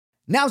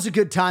Now's a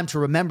good time to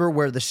remember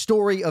where the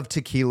story of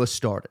tequila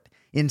started.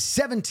 In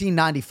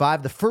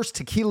 1795, the first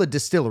tequila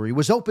distillery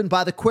was opened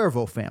by the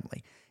Cuervo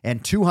family,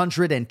 and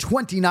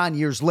 229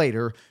 years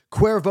later,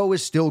 Cuervo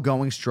is still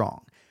going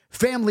strong.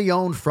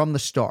 Family-owned from the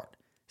start.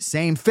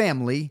 Same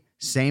family,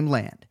 same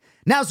land.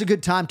 Now's a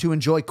good time to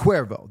enjoy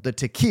Cuervo, the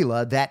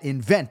tequila that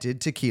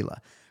invented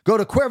tequila. Go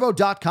to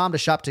Cuervo.com to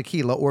shop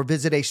tequila or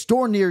visit a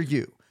store near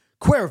you.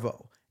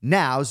 Cuervo,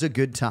 now's a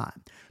good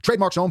time.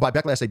 Trademarks owned by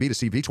Beckless AB to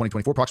CV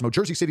 2024, Proximo,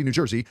 Jersey City, New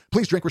Jersey.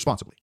 Please drink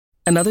responsibly.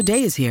 Another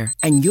day is here,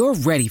 and you're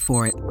ready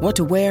for it. What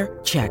to wear?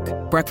 Check.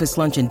 Breakfast,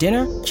 lunch, and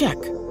dinner?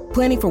 Check.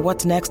 Planning for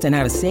what's next and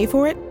how to save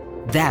for it?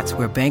 That's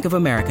where Bank of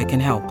America can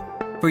help.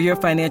 For your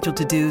financial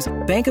to-dos,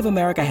 Bank of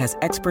America has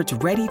experts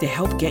ready to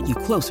help get you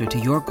closer to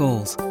your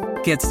goals.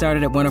 Get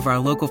started at one of our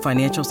local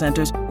financial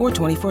centers or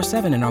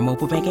 24/7 in our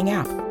mobile banking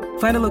app.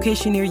 Find a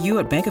location near you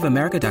at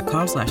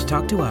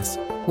bankofamerica.com/talktous.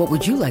 What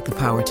would you like the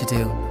power to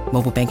do?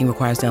 Mobile banking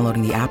requires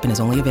downloading the app and is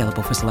only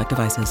available for select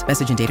devices.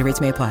 Message and data rates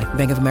may apply.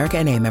 Bank of America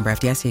N.A., member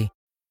FDIC.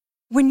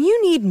 When you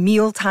need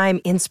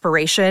mealtime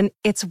inspiration,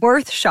 it's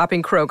worth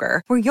shopping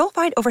Kroger, where you'll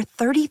find over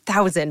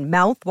 30,000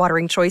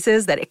 mouth-watering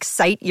choices that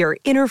excite your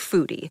inner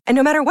foodie. And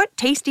no matter what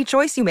tasty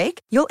choice you make,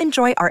 you'll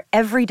enjoy our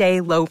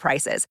everyday low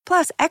prices,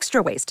 plus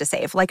extra ways to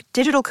save, like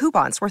digital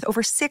coupons worth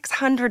over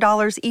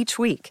 $600 each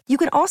week. You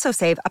can also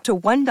save up to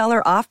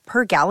 $1 off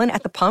per gallon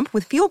at the pump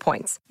with fuel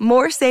points.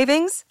 More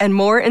savings and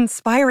more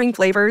inspiring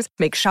flavors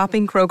make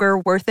shopping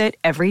Kroger worth it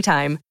every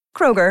time.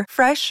 Kroger,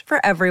 fresh for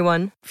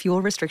everyone.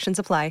 Fuel restrictions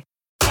apply.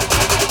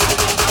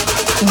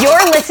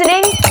 You're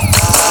listening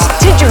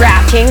to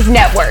DraftKings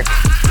Network.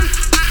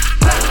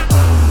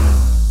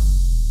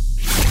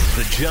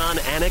 The John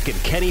Anik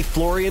and Kenny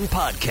Florian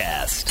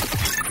podcast.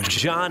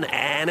 John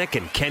Anik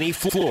and Kenny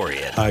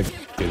Florian. I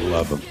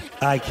love them.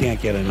 I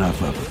can't get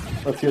enough of them.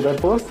 Let's hear that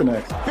Boston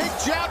next. Big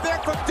jab there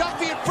from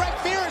Duffy, and Frank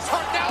Mir is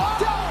hurt now.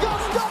 Down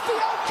goes Duffy,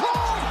 out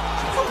cold.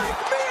 Frank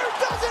Mir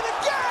does it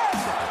again.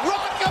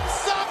 Rock'em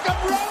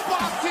sock'em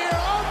robots here.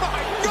 Oh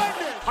my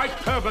goodness.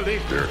 Hyperbole.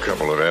 They're a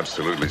couple of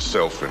absolutely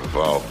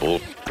self-involved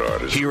bull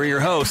artists. Here are your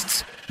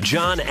hosts,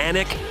 John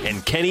Anik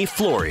and Kenny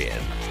Florian.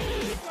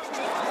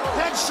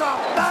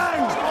 Headshot, bang.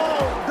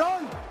 Oh,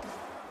 done.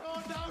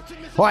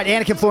 All right,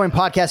 Anik and Florian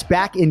podcast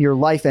back in your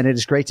life, and it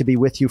is great to be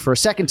with you for a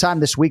second time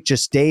this week,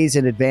 just days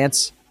in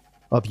advance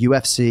of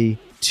UFC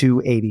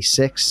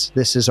 286.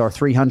 This is our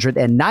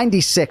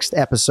 396th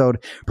episode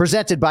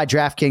presented by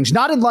DraftKings.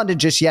 Not in London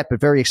just yet,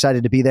 but very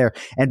excited to be there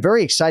and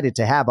very excited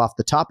to have off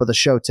the top of the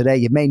show today.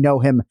 You may know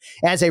him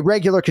as a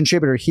regular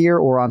contributor here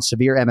or on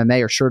Severe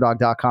MMA or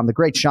SureDog.com. The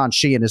great Sean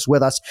Sheehan is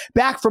with us,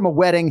 back from a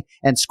wedding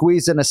and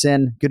squeezing us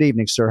in. Good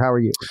evening, sir. How are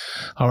you?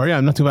 How are you?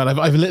 I'm not too bad.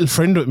 I've a little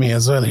friend with me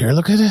as well here.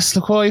 Look at this.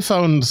 Look what I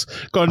found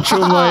going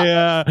through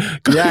my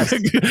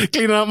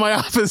cleaning out my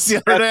office the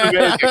other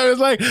day. I was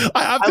like,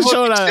 I have to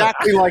show that.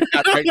 Exactly like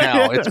that right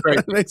now. It's great.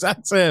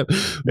 That's it.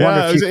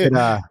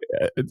 Yeah,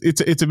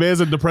 it's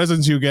amazing the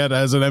presents you get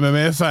as an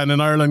MMA fan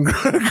in Ireland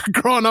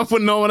growing up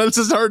when no one else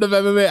has heard of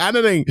MMA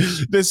anything.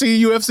 They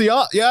see UFC,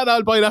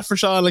 I'll buy that for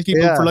Sean. Like keep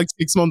him for like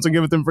 6 months and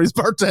give it to him for his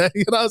birthday.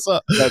 You know, so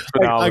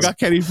I got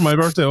Kenny for my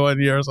birthday one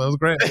year, so it was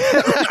great.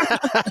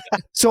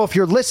 So if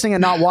you're listening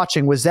and not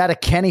watching, was that a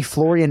Kenny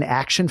Florian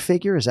action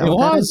figure? Is that it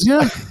what was?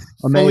 That is? Yeah,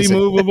 amazing.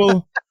 Fully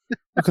movable.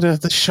 Look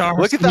at the sharp.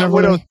 Look at that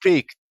widow's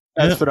peak.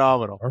 That's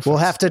phenomenal. We'll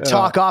have to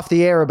talk off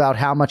the air about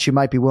how much you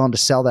might be willing to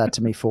sell that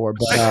to me for,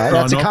 but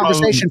that's a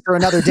conversation for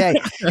another day.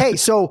 Hey,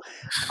 so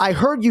I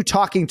heard you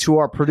talking to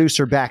our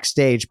producer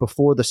backstage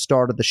before the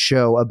start of the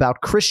show about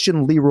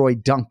Christian Leroy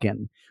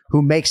Duncan,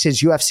 who makes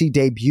his UFC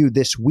debut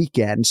this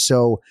weekend.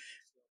 So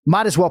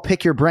might as well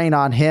pick your brain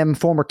on him,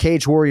 former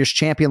Cage Warriors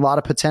champion, a lot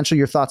of potential.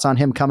 Your thoughts on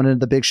him coming into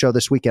the big show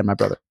this weekend, my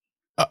brother?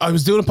 I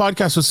was doing a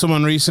podcast with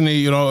someone recently,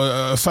 you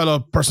know, a fellow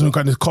person who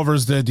kind of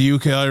covers the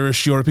UK,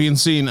 Irish, European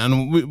scene.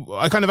 And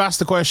I kind of asked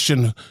the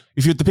question,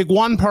 if you had to pick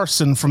one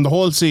person from the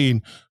whole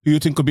scene who you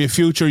think could be a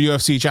future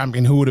UFC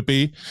champion, who would it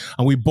be?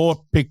 And we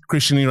both picked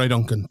Christian Leroy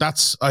Duncan.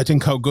 That's, I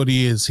think, how good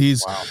he is. He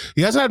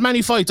hasn't had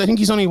many fights. I think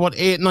he's only,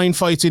 8-9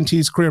 fights into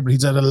his career, but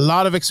he's had a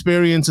lot of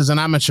experience as an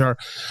amateur.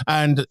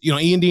 And, you know,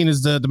 Ian Dean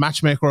is the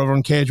matchmaker over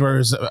in Cage, where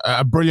he's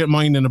a brilliant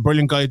mind and a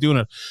brilliant guy doing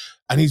it.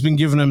 And he's been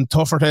giving him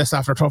tougher test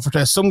after tougher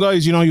test. Some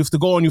guys, you know, you have to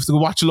go and you have to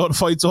watch a lot of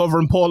fights over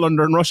in Poland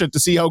and Russia to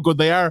see how good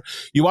they are.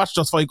 You watch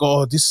those fights,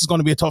 go, oh, this is going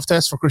to be a tough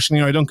test for Christian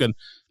Leroy Duncan.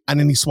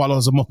 And then he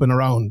swallows him up in a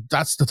round.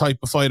 That's the type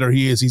of fighter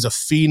he is. He's a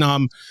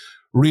phenom,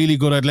 really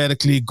good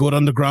athletically, good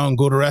on the ground,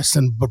 good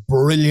wrestling, but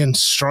brilliant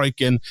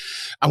striking.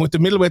 And with the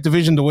middleweight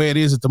division the way it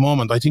is at the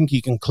moment, I think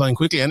he can climb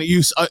quickly. And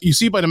you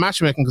see by the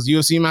matchmaking, because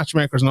UFC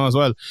matchmakers know as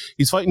well,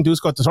 he's fighting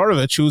Dusko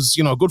Todorovic, who's,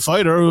 you know, a good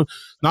fighter,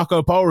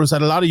 knockout power, has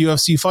had a lot of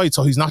UFC fights,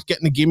 so he's not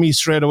getting a gimme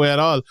straight away at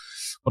all.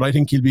 But I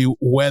think he'll be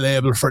well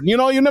able for, you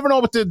know, you never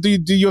know with the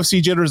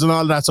UFC jitters and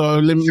all that.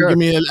 So give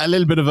me a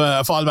little bit of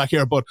a fallback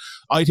here. But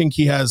I think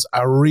he has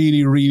a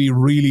really, really,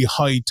 really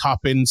high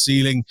top end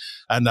ceiling.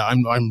 And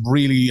I'm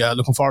really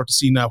looking forward to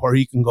seeing where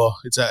he can go.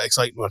 It's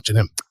exciting watching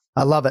him.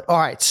 I love it. All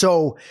right.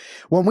 So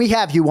when we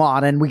have you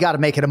on, and we got to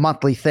make it a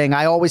monthly thing,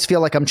 I always feel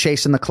like I'm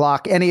chasing the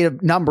clock, any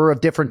number of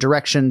different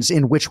directions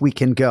in which we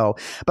can go.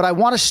 But I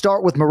want to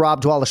start with Merab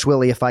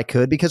Dvalishvili, if I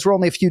could, because we're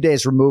only a few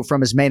days removed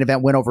from his main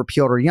event win over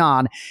Petrie.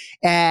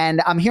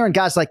 And I'm hearing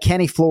guys like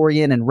Kenny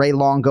Florian and Ray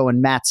Longo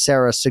and Matt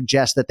Serra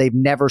suggest that they've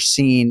never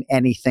seen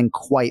anything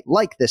quite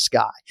like this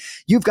guy.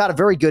 You've got a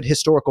very good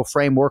historical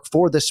framework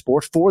for this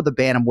sport, for the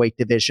bantamweight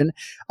division.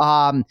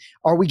 Are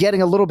we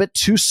getting a little bit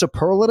too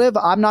superlative?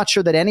 I'm not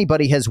sure that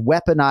anybody has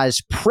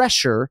weaponized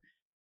pressure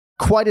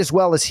quite as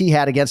well as he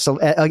had against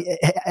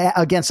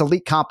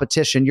elite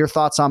competition. Your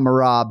thoughts on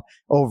Merab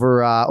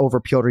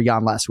over Petrie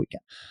last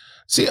weekend?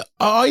 See,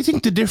 I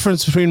think the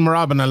difference between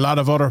Merab and a lot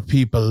of other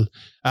people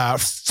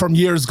from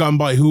years gone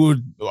by who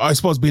would, I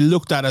suppose, be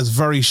looked at as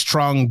very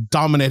strong,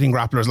 dominating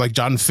grapplers like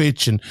John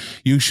Fitch and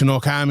Yushin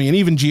Okami and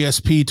even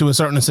GSP to a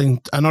certain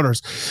extent and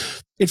others,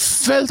 it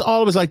felt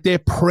always like they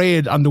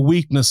preyed on the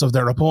weakness of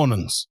their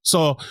opponents.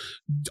 So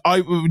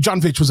John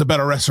Fitch was a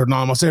better wrestler than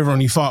almost everyone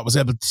he fought, was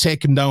able to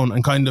take him down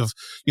and kind of,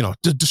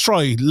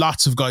 destroy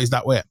lots of guys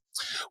that way.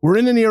 We're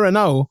in an era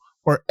now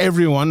where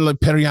everyone, like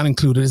Petrie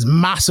included, is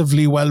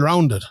massively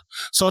well-rounded.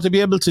 So to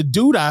be able to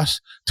do that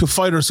to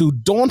fighters who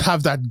don't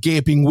have that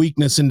gaping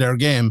weakness in their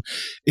game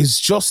is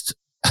just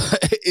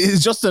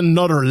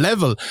another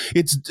level.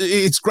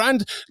 It's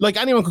grand. Like,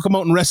 anyone could come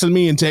out and wrestle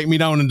me and take me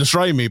down and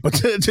destroy me, but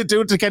to do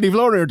it to Kenny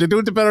Florian, or to do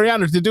it to Petrie,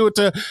 or to do it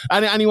to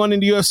anyone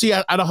in the UFC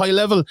at a high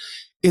level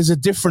is a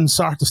different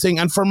sort of thing.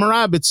 And for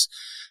Merab, it's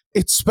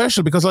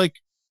special because, like,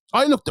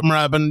 I looked at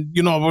Merab and,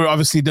 we're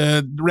obviously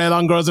the Ray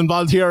Longo's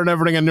involved here and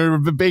everything, and they're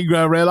big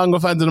Ray Longo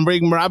fans and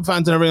big Merab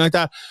fans and everything like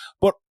that.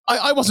 But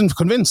I wasn't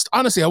convinced.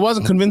 Honestly, I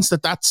wasn't convinced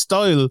that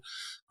style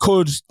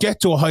could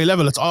get to a high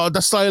level. It's all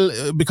that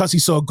style, because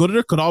he's so good at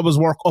it, could always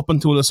work up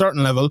until a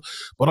certain level.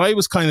 But I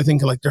was kind of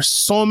thinking, like, there's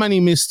so many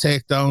missed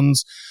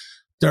takedowns.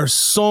 There's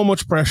so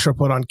much pressure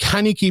put on.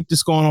 Can he keep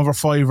this going over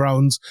 5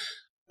 rounds?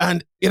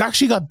 And it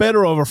actually got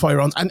better over 5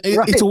 rounds. And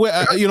it's a way,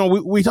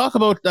 we talk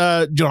about,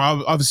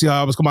 obviously I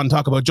always come on and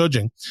talk about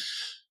judging.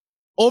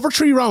 Over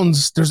 3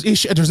 rounds, there's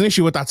an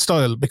issue with that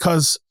style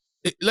because,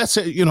 let's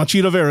say,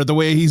 Chito Vera, the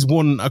way he's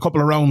won a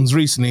couple of rounds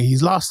recently,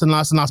 he's lost and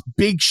lost and lost.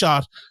 Big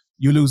shot,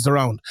 you lose the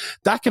round.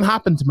 That can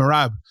happen to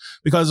Merab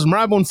because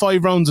Merab won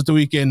 5 rounds at the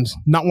weekend.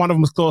 Not one of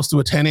them was close to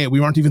a 10-8. We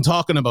weren't even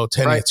talking about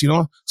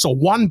 10-8s, So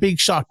one big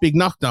shot, big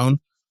knockdown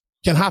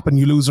can happen.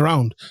 You lose a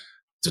round.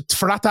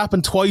 For that to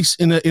happen twice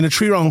in a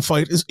 3-round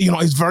fight is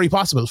very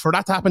possible. For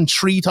that to happen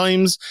 3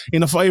 times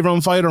in a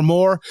 5-round fight or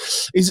more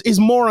is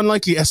more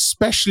unlikely,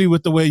 especially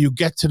with the way you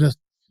get to the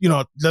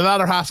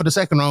latter half of the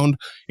second round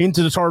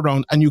into the third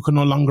round and you can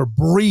no longer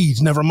breathe,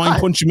 never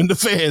mind punch him in the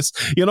face,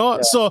 Yeah.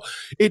 So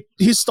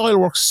his style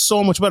works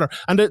so much better.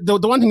 And the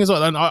one thing is,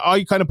 and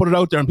I kind of put it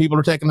out there and people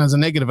are taking it as a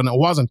negative, and it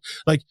wasn't.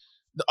 Like,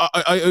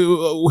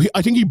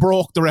 I think he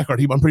broke the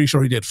record. I'm pretty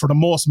sure he did, for the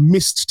most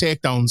missed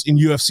takedowns in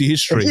UFC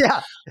history.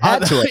 Yeah, had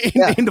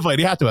to in the fight,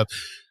 he had to have.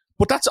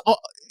 But that's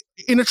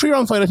in a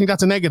 3-round fight. I think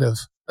that's a negative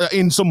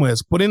in some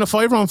ways. But in a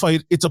 5-round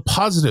fight, it's a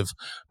positive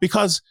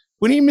because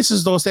when he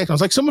misses those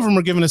takedowns, like some of them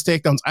were giving us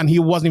takedowns, and he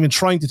wasn't even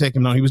trying to take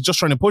him down. He was just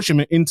trying to push him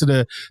into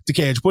the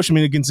cage, push him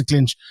in against the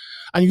clinch.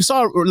 And you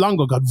saw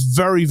Longo got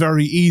very,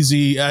 very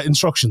easy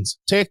instructions: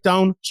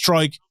 takedown,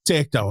 strike,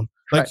 takedown.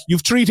 Like,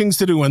 you've 3 things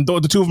to do, and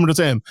the 2 of them are the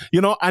same,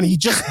 and he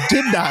just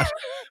did that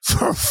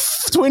for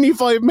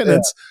 25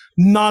 minutes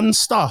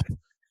non-stop.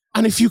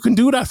 And if you can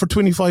do that for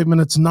 25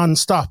 minutes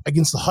non-stop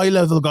against a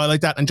high-level guy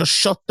like that and just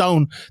shut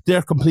down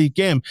their complete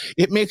game,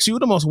 it makes you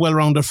the most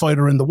well-rounded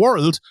fighter in the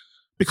world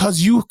because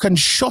you can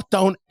shut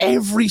down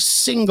every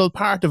single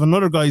part of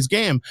another guy's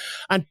game.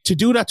 And to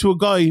do that to a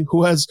guy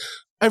who has...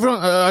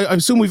 I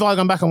assume we've all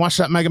gone back and watched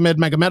that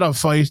Magomedov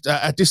fight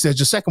at this stage,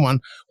 the second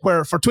one,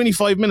 where for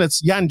 25 minutes,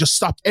 Jan just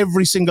stopped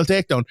every single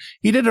takedown.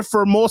 He did it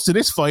for most of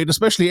this fight,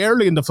 especially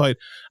early in the fight,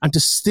 and to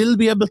still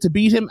be able to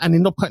beat him and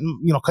end up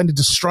kind of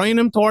destroying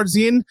him towards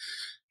the end,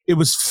 it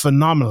was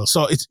phenomenal.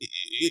 So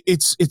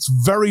it's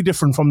very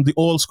different from the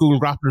old school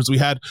grapplers we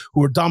had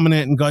who were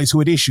dominating guys who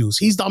had issues.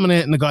 He's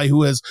dominating a guy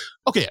who has,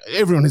 okay,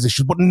 everyone has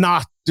issues, but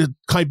not the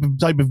type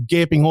of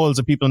gaping holes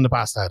that people in the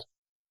past had.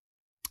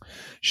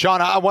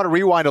 Sean, I want to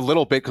rewind a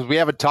little bit because we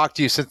haven't talked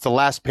to you since the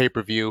last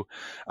pay-per-view.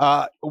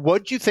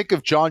 What do you think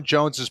of John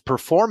Jones's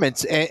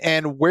performance,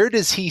 and where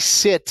does he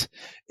sit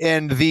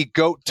in the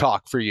GOAT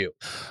talk for you?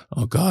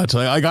 Oh God,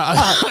 I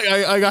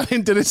got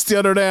into this the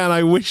other day, and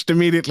I wished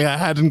immediately I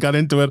hadn't got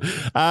into it.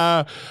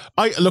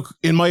 Look,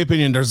 in my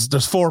opinion,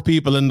 there's 4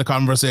 people in the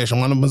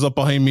conversation. One of them is up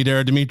behind me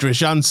there, Demetrius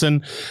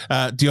Johnson.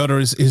 The other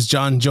is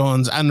John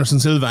Jones, Anderson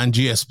Silva, and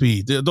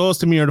GSP. Those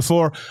to me are the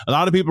 4. A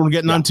lot of people were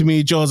getting on to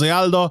me. Jose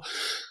Aldo.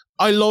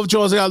 I love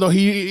Jose Aldo.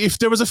 If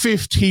there was a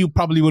 5th, he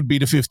probably would be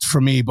the 5th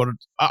for me. But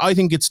I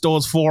think it's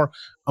those 4,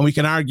 and we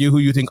can argue who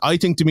you think. I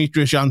think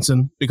Demetrius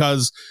Johnson,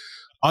 because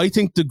I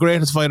think the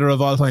greatest fighter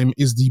of all time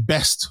is the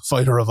best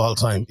fighter of all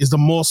time, is the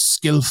most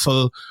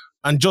skillful,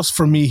 And just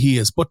for me, he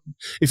is. But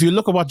if you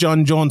look at what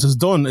John Jones has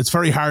done, it's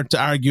very hard to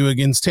argue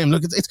against him.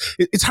 Look,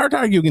 it's hard to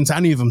argue against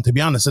any of them, to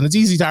be honest. And it's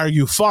easy to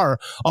argue for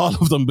all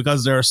of them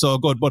because they're so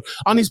good. But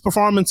on his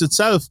performance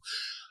itself,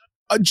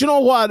 do you know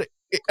what?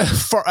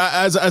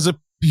 As a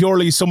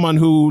purely someone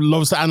who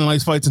loves to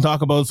analyze fights and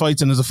talk about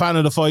fights and is a fan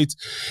of the fights,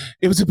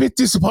 it was a bit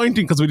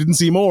disappointing because we didn't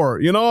see more,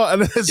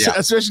 and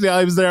especially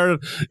I was there,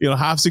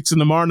 6:30 in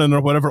the morning or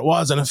whatever it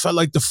was, and it felt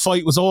like the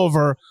fight was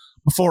over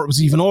before it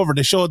was even over.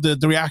 They showed the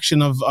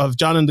reaction of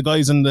John and the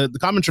guys in the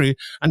commentary,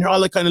 and they're all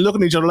like kind of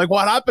looking at each other like,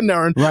 what happened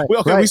there? And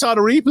we saw the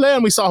replay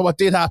and we saw what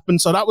did happen,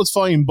 so that was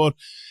fine, but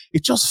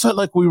it just felt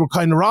like we were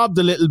kind of robbed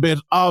a little bit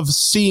of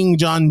seeing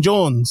John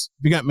Jones,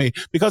 if you get me,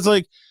 because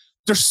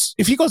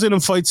if he goes in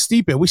and fights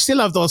Stipe, we still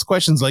have those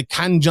questions like,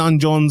 can John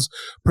Jones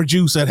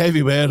produce at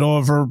heavyweight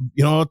over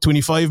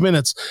 25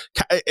 minutes?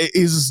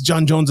 Is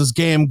John Jones's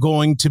game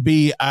going to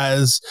be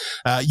as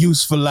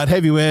useful at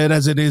heavyweight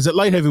as it is at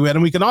light heavyweight?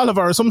 And we can all have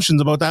our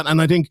assumptions about that, and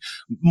I think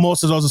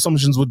most of those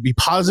assumptions would be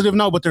positive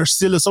now, but they're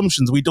still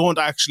assumptions. We don't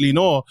actually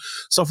know.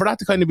 So for that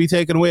to kind of be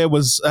taken away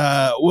was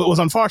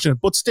unfortunate,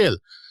 but still,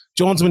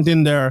 Jones went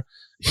in there.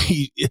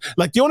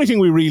 The only thing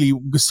we really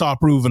saw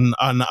proven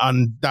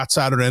on that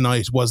Saturday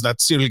night was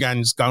that Cyril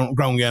Gagne's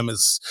ground game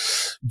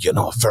is,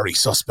 very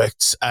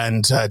suspect,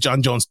 and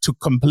John Jones took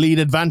complete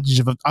advantage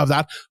of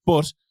that.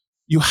 But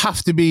you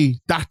have to be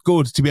that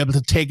good to be able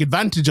to take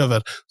advantage of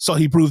it. So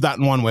he proved that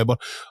in one way,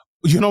 but.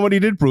 You know what he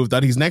did prove?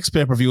 That his next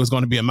pay-per-view is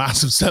going to be a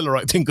massive seller,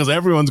 I think, because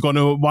everyone's going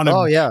to want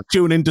to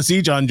tune in to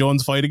see John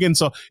Jones fight again.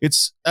 So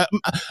it's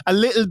a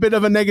little bit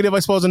of a negative, I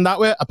suppose, in that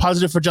way. A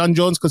positive for John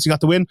Jones because he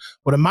got the win,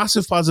 but a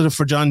massive positive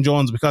for John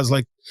Jones because,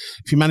 if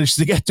he manages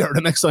to get there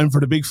the next time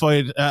for the big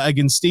fight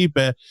against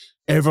Stipe,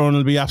 everyone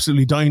will be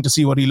absolutely dying to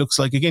see what he looks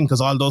like again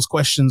because all those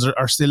questions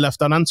are still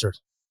left unanswered.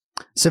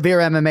 Severe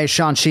MMA,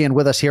 Sean Sheehan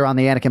with us here on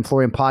the Anik and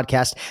Florian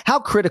podcast. How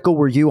critical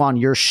were you on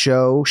your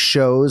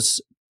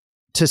shows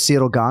to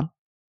Cyril Gane?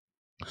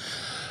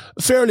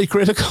 Fairly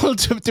critical,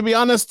 to be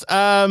honest.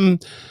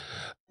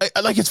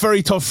 It's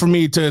very tough for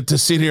me to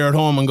sit here at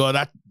home and go,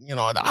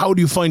 how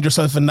do you find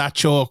yourself in that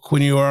choke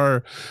when you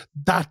are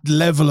that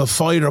level of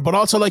fighter? But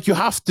also, you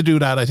have to do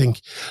that, I think.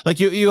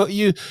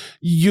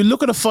 You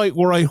look at a fight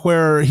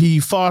where he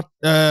fought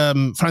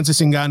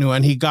Francis Ngannou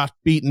and he got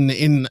beaten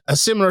in a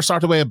similar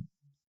sort of way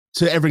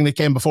to everything that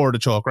came before the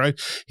choke, right?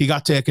 He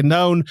got taken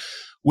down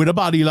with a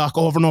body lock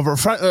over and over.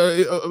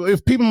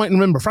 If people might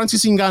remember,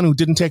 Francis Ngannou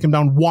didn't take him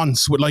down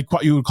once with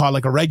what you would call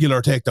a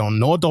regular takedown.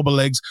 No double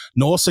legs,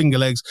 no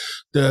single legs.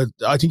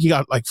 I think he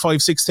got 5-6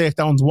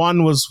 takedowns.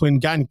 One was when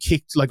Gane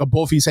kicked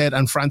above his head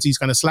and Francis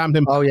kind of slammed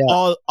him. Oh yeah.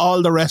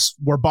 All the rest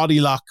were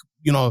body lock,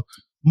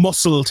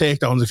 muscle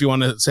takedowns, if you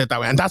want to say it that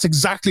way. And that's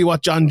exactly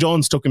what John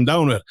Jones took him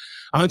down with.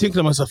 And I'm thinking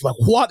to myself,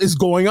 what is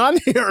going on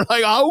here?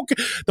 How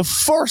the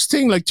first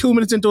thing, 2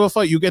 minutes into a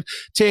fight, you get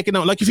taken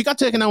out. If you got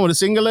taken out with a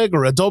single leg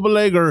or a double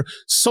leg or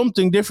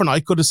something different, I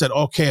could have said,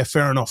 okay,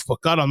 fair enough. But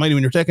God almighty,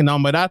 when you're taken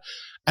down by that,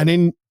 and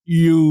then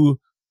you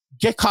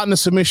get caught in a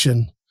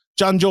submission,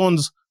 John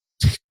Jones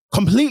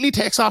completely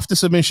takes off the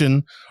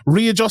submission,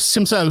 readjusts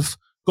himself,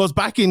 goes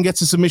back in,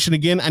 gets a submission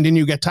again, and then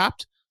you get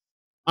tapped.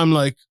 I'm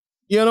like,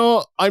 I'm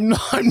no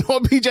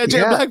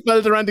BJJ black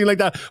belt or anything like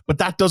that, but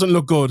that doesn't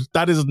look good.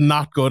 That is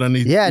not good. And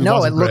it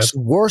looks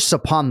worse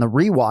upon the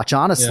rewatch,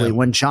 honestly,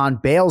 when John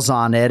bails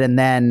on it and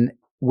then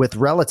with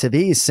relative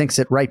ease sinks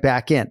it right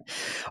back in.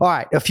 All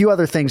right, a few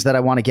other things that I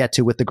want to get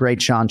to with the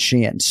great Sean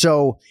Sheehan.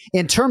 So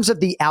in terms of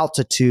the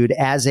altitude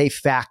as a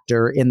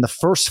factor in the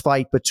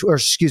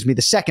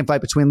the second fight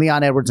between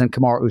Leon Edwards and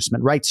Kamaru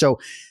Usman, right? So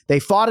they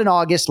fought in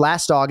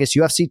last August,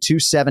 UFC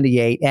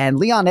 278, and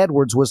Leon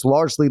Edwards was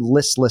largely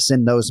listless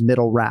in those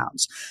middle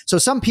rounds. So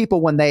some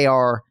people, when they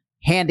are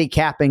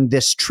handicapping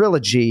this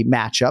trilogy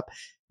matchup,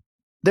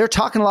 they're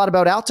talking a lot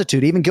about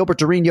altitude. Even Gilbert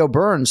Durinho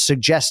Burns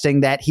suggesting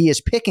that he is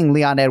picking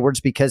Leon Edwards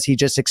because he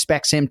just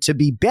expects him to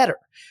be better.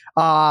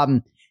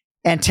 And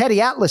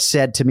Teddy Atlas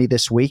said to me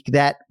this week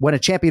that when a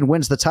champion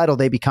wins the title,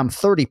 they become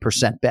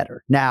 30%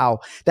 better. Now,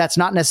 that's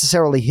not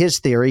necessarily his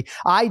theory.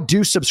 I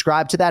do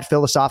subscribe to that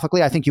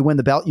philosophically. I think you win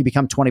the belt, you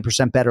become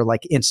 20% better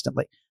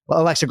instantly.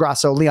 Well, Alexa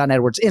Grasso, Leon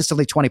Edwards,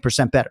 instantly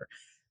 20% better.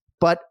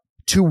 But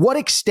to what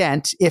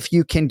extent, if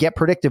you can get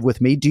predictive with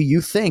me, do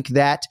you think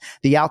that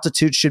the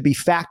altitude should be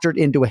factored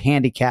into a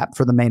handicap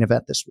for the main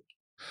event this week?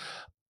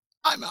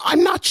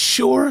 I'm not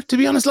sure, to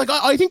be honest.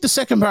 I think the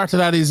second part of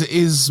that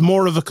is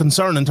more of a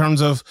concern in terms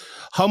of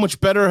how much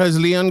better has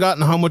Leon got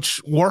and how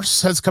much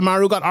worse has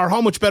Kamaru got, or how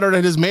much better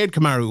that has made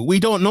Kamaru. We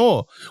don't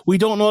know. We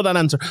don't know that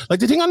answer.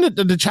 The thing on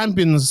the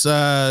champions,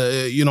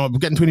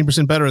 getting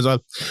 20% better as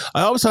well.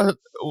 I always thought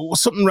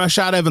something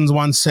Rashad Evans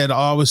once said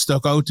always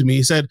stuck out to me.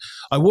 He said,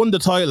 I won the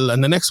title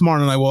and the next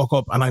morning I woke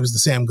up and I was the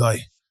same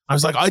guy. I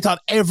was like, I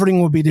thought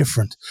everything would be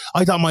different.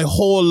 I thought my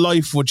whole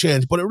life would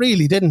change, but it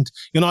really didn't.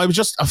 I was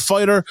just a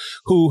fighter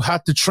who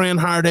had to train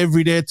hard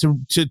every day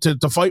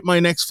to fight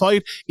my next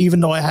fight, even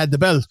though I had the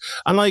belt.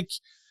 And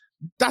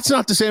that's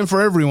not the same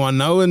for everyone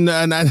now. And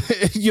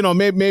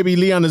maybe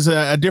Leon is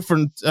a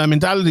different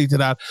mentality to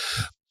that.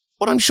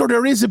 But I'm sure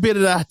there is a bit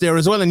of that there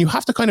as well. And you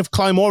have to kind of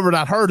climb over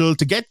that hurdle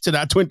to get to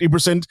that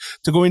 20%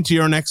 to go into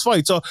your next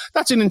fight. So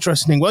that's an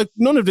interesting thing. Like,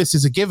 none of this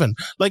is a given.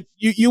 Like,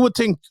 you would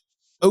think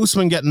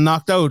Usman getting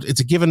knocked out, it's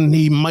a given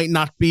he might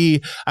not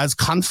be as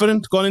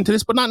confident going into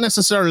this, but not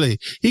necessarily.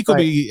 He could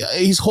be,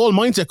 his whole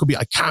mindset could be,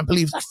 I can't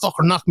believe that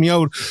fucker knocked me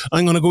out.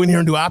 I'm going to go in here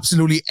and do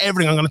absolutely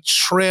everything. I'm going to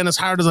train as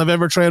hard as I've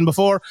ever trained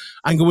before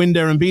and go in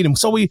there and beat him.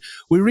 So we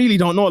really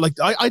don't know. Like,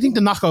 I think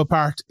the knockout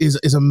part is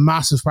a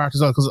massive part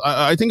as well, because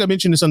I think I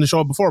mentioned this on the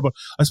show before, but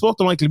I spoke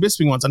to Michael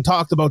Bisping once and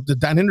talked about the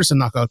Dan Henderson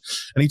knockout,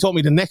 and he told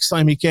me the next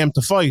time he came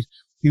to fight,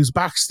 he was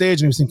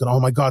backstage and he was thinking, oh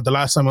my God, the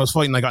last time I was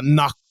fighting, I got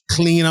knocked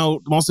clean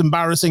out, the most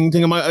embarrassing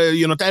thing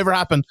to ever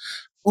happen.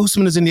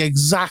 Usman is in the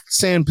exact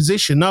same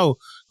position now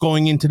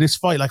going into this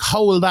fight. Like,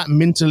 how will that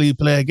mentally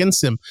play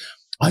against him?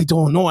 I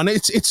don't know. And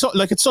it's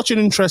such an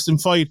interesting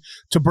fight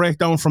to break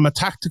down from a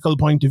tactical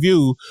point of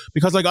view,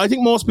 because like, I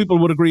think most people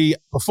would agree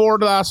before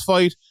the last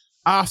fight,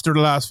 after the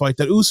last fight,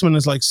 that Usman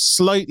is like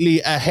slightly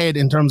ahead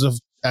in terms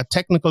of a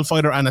technical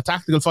fighter and a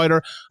tactical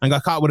fighter, and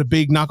got caught with a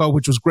big knockout,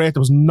 which was great.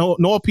 There was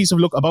no piece of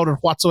luck about it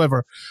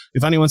whatsoever.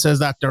 If anyone says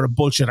that, they're a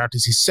bullshit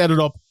artist. He set it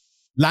up,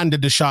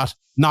 landed the shot,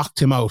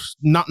 knocked him out.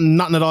 Nothing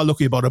at all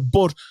lucky about it.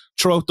 But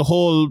throughout the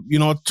whole,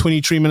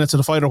 23 minutes of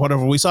the fight or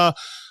whatever we saw,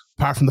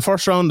 apart from the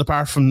first round,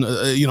 apart from,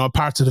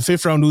 parts of the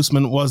fifth round,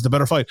 Usman was the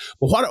better fight.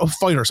 But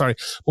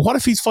what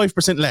if he's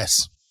 5%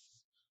 less?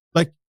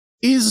 Like,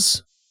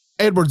 is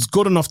Edwards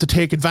good enough to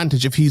take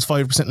advantage if he's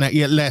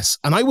 5% less?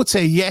 And I would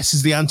say yes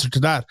is the answer to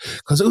that,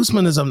 because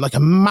Usman is a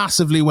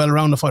massively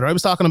well-rounded fighter. I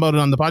was talking about it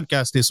on the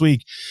podcast this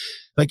week.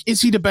 Like,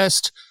 is he the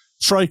best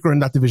striker in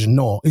that division?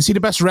 No. Is he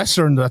the best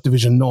wrestler in that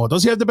division? No.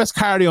 Does he have the best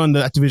cardio in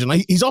that division?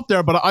 He's up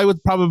there, but I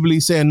would probably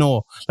say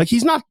no. Like,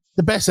 he's not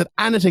the best at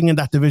anything in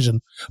that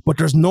division, but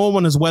there's no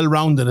one as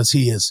well-rounded as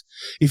he is.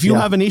 If you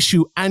have an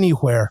issue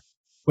anywhere,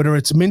 whether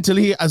it's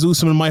mentally, as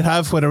Usman might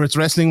have, whether it's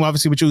wrestling,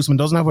 obviously, which Usman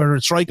doesn't have, whether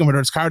it's striking, whether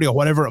it's cardio,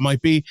 whatever it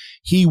might be,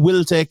 he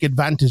will take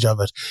advantage of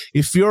it.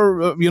 If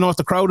you're, if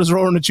the crowd is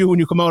roaring at you when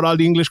you come out, all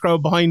the English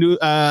crowd behind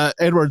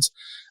Edwards,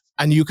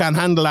 and you can't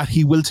handle that,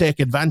 he will take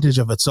advantage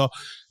of it. So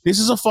this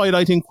is a fight,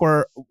 I think,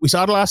 where we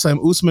saw the last time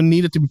Usman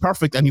needed to be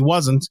perfect and he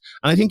wasn't.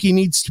 And I think he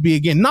needs to be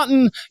again.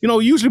 Nothing,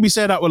 usually we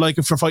say that with, like,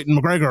 if you're fighting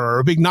McGregor or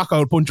a big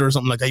knockout puncher or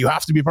something like that, you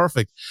have to be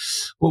perfect.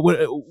 But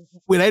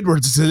with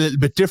Edwards, it's a little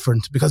bit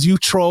different, because you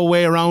throw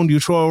away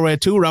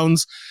 2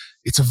 rounds.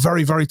 It's a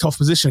very, very tough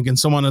position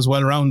against someone as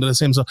well-rounded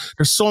as him. So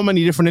there's so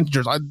many different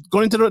integers.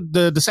 Going into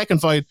the second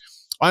fight,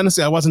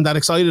 honestly, I wasn't that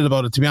excited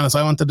about it, to be honest.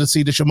 I wanted to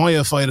see the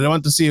Chimaev fight. I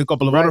wanted to see a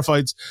couple of other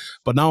fights.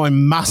 But now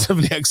I'm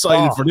massively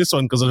excited for this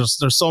one, because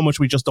there's so much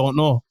we just don't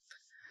know.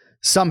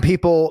 Some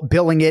people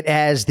billing it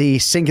as the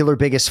singular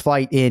biggest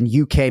fight in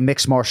UK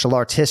mixed martial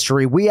arts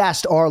history. We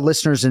asked our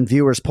listeners and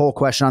viewers poll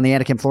question on the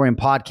Anik and Florian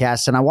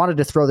podcast, and I wanted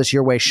to throw this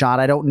your way, Sean.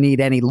 I don't need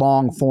any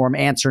long form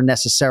answer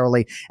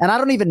necessarily, and I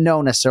don't even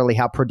know necessarily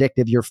how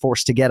predictive you're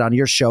forced to get on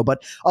your show,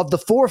 but of the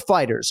 4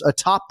 fighters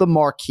atop the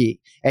marquee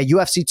at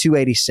UFC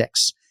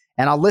 286,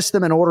 and I'll list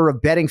them in order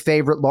of betting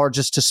favorite,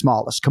 largest to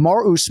smallest: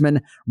 Kamaru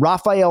Usman,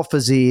 Rafael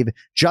Fiziev,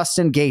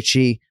 Justin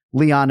Gaethje,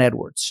 Leon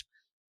Edwards.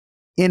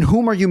 In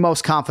whom are you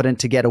most confident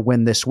to get a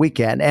win this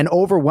weekend? And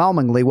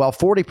overwhelmingly,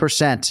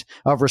 40%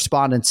 of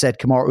respondents said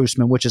Kamaru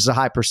Usman, which is a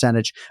high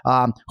percentage.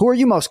 Who are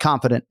you most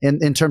confident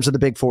in terms of the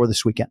big 4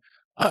 this weekend?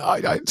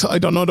 I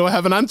don't know. Do I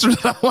have an answer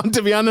to that one,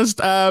 to be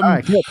honest? All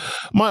right, good.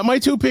 My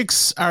 2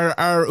 picks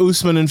are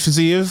Usman and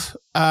Fiziev.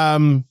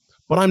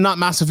 But I'm not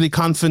massively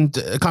confident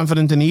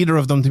in either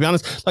of them, to be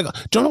honest. Like,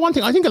 do you know one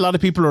thing? I think a lot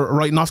of people are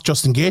writing off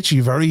Justin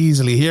Gaethje very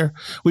easily here.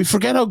 We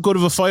forget how good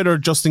of a fighter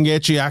Justin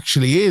Gaethje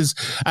actually is.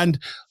 And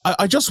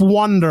I just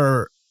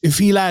wonder if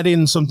he'll add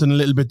in something a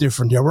little bit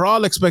different here. We're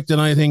all expecting,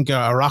 I think, a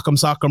Rock'em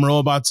Sock'em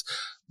Robots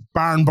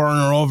barn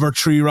burner over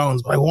 3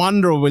 rounds. But I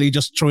wonder, will he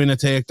just throw in a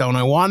takedown?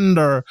 I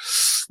wonder,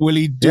 will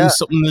he do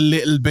something a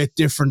little bit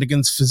different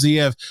against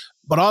Fiziev?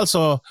 But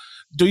also,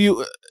 do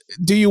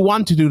you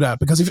want to do that?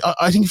 Because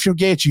I think if you're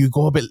Gaethje, you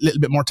go little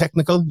bit more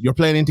technical. You're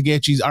playing into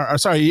Gaethje's,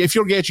 if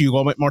you're Gaethje, you go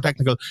a bit more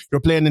technical.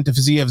 You're playing into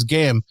Fiziev's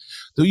game.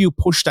 Do you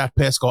push that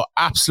pace, go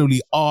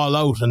absolutely all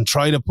out and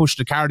try to push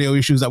the cardio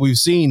issues that we've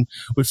seen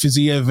with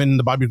Fiziev in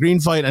the Bobby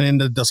Green fight and in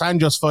the Dos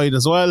Anjos fight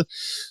as well?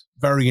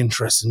 Very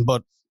interesting,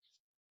 but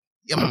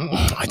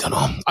I don't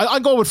know.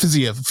 I'll go with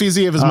Fiziev.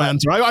 Fiziev is my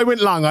answer. I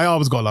went long. I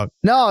always go long.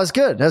 No, that's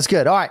good. That's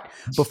good. All right.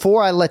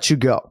 Before I let you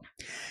go,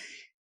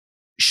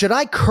 should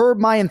I curb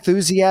my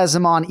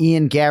enthusiasm on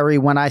Ian Gary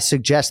when I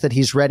suggest that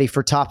he's ready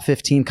for top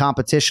 15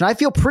 competition? I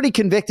feel pretty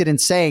convicted in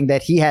saying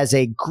that he has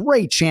a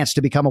great chance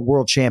to become a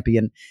world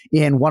champion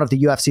in one of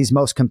the UFC's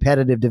most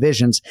competitive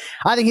divisions.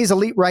 I think he's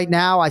elite right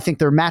now. I think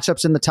there are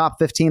matchups in the top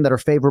 15 that are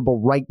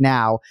favorable right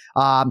now.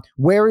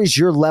 Where is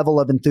your level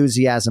of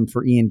enthusiasm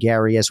for Ian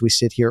Gary as we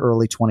sit here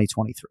early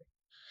 2023?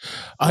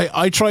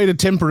 I try to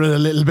temper it a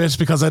little bit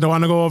because I don't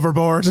want to go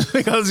overboard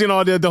because,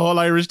 the whole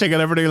Irish thing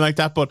and everything like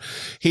that. But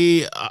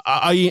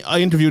I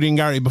interviewed Ian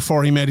Gary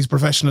before he made his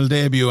professional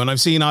debut, and I've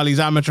seen all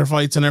these amateur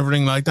fights and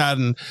everything like that.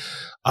 And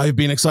I've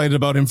been excited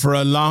about him for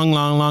a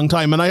long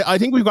time. And I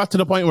think we've got to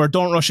the point where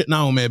don't rush it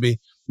now, maybe.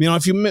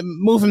 If you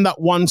move him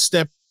that one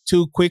step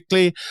too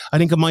quickly, I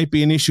think it might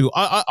be an issue.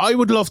 I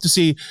would love to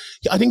see,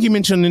 I think he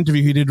mentioned in an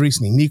interview he did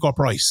recently, Nico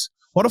Price.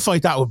 What a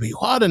fight that would be.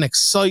 What an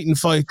exciting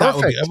fight that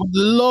would be. I would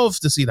love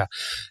to see that.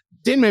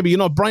 Then maybe,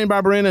 Brian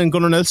Barberena and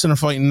Gunnar Nelson are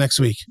fighting next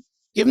week.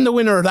 Give him the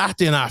winner of that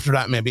then after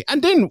that maybe.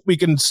 And then we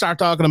can start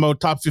talking about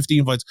top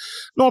 15 fights.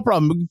 No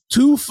problem.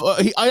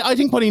 I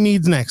think what he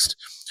needs next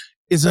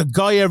is a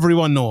guy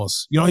everyone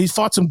knows. He's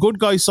fought some good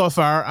guys so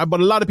far, but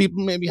a lot of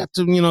people maybe have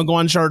to, go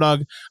on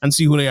Sherdog and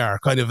see who they are,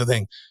 kind of a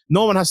thing.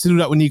 No one has to do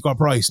that with Nico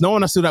Price. No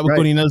one has to do that with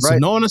Gunnar Nelson.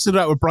 No one has to do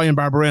that with Brian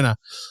Barberena.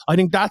 I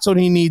think that's what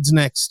he needs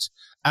next.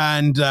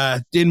 And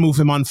then move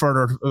him on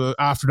further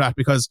after that,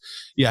 because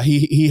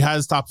he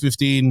has top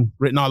 15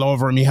 written all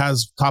over him. He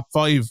has top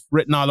 5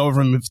 written all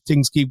over him if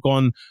things keep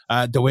going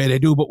the way they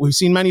do. But we've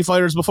seen many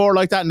fighters before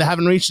like that and they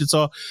haven't reached it,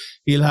 so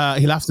he'll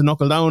have to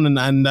knuckle down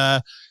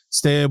and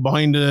stay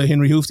behind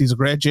Henry Hooft. He's a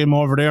great gym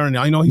over there, and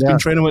I know he's been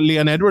training with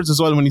Leon Edwards as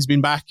well when he's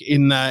been back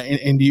in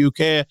the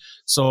UK.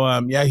 So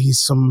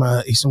he's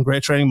some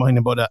great training behind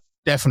him, but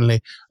definitely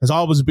has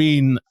always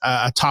been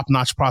a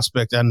top-notch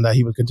prospect, and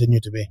he will continue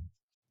to be.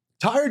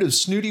 Tired of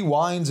snooty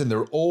wines and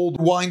their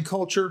old wine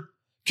culture?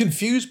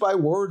 Confused by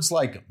words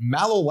like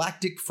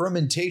malolactic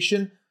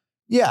fermentation?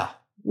 Yeah,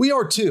 we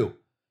are too.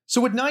 So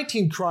with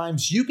 19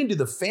 Crimes, you can do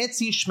the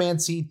fancy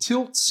schmancy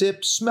tilt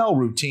sip smell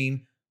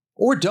routine,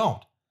 or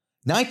don't.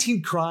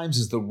 19 Crimes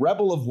is the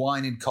rebel of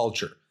wine and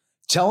culture,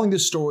 telling the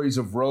stories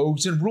of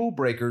rogues and rule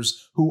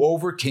breakers who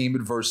overcame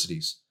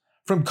adversities.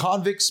 From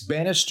convicts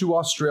banished to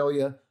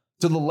Australia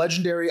to the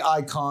legendary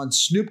icon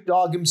Snoop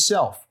Dogg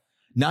himself,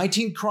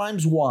 19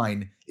 Crimes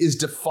wine is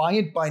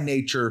defiant by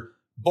nature,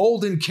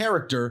 bold in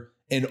character,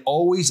 and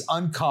always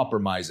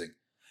uncompromising.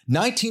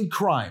 19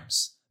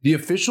 Crimes, the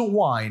official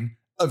wine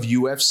of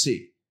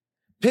UFC.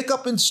 Pick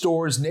up in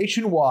stores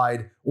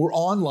nationwide or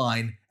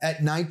online at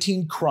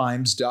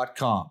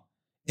 19crimes.com.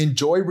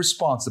 Enjoy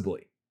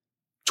responsibly.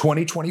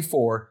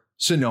 2024,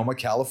 Sonoma,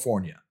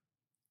 California.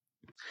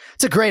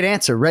 It's a great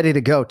answer, ready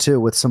to go, too,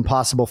 with some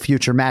possible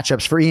future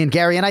matchups for Ian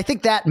Garry. And I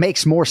think that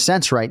makes more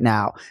sense right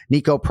now.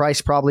 Nico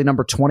Price, probably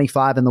number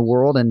 25 in the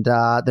world, and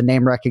the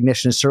name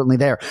recognition is certainly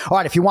there. All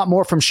right, if you want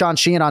more from Sean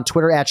Sheehan on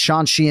Twitter, at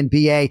Sean Sheehan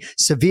BA,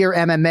 Severe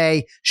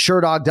MMA,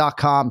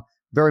 Sherdog.com.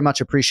 Very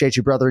much appreciate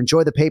you, brother.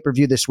 Enjoy the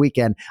pay-per-view this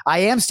weekend. I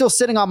am still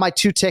sitting on my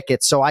 2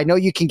 tickets, so I know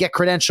you can get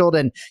credentialed,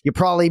 and you're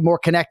probably more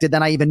connected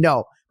than I even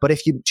know. But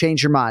if you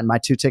change your mind, my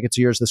 2 tickets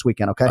are yours this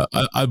weekend, okay?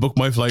 I booked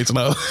my flights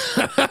now.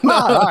 All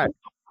right.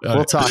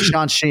 We'll talk.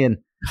 Sean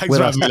Sheehan. Thanks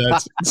for having me,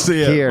 lads. See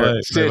you. Here.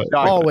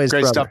 Always,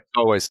 great brother. stuff.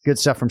 Always. Good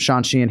stuff from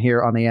Sean Sheehan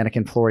here on the Anik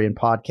and Florian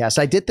podcast.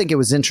 I did think it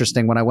was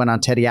interesting when I went on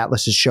Teddy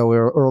Atlas's show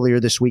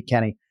earlier this week,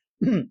 Kenny,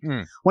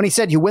 when he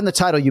said you win the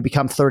title, you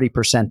become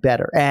 30%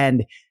 better.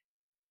 And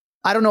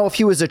I don't know if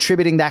he was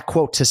attributing that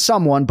quote to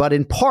someone, but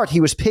in part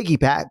he was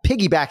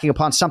piggybacking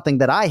upon something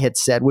that I had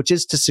said, which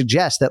is to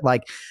suggest that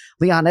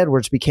Leon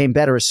Edwards became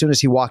better as soon as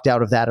he walked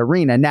out of that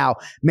arena. Now,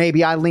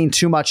 maybe I lean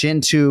too much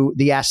into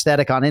the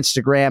aesthetic on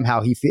Instagram,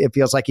 how it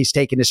feels like he's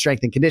taken his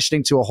strength and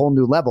conditioning to a whole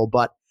new level.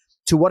 But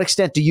to what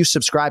extent do you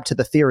subscribe to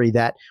the theory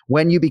that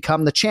when you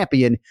become the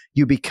champion,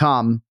 you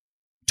become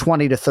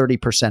 20 to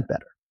 30%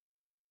 better?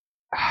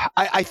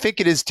 I think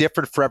it is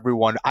different for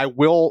everyone. I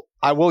will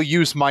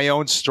use my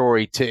own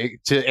story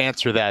to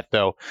answer that,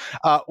 though.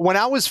 When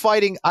I was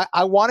fighting,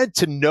 I wanted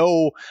to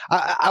know,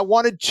 I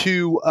wanted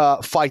to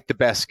fight the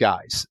best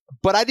guys,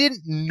 but I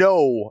didn't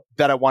know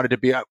that I wanted to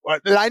be.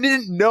 I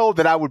didn't know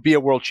that I would be a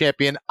world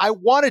champion. I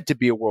wanted to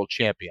be a world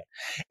champion,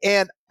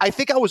 and I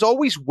think I was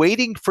always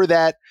waiting for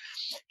that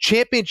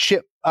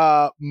championship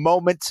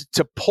moment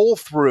to pull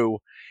through.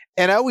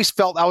 And I always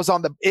felt I was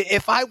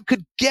if I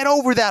could get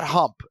over that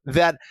hump,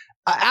 that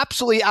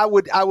absolutely I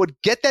would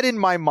get that in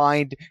my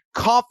mind,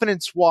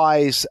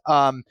 confidence-wise,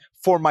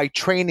 for my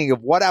training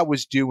of what I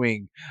was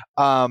doing,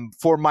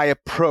 for my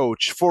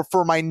approach, for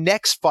my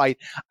next fight.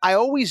 I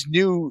always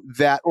knew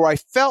that, or I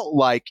felt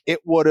like it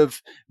would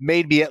have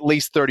made me at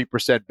least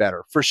 30%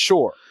 better, for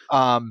sure.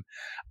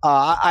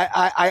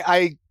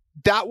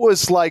 That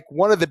was like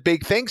one of the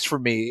big things for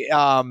me.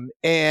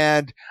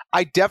 And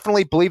I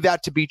definitely believe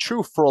that to be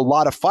true for a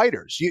lot of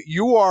fighters.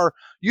 You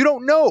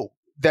don't know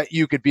that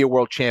you could be a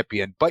world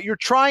champion, but you're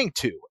trying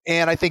to.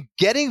 And I think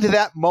getting to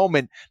that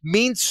moment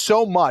means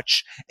so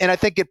much. And I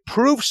think it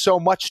proves so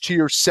much to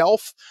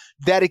yourself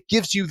that it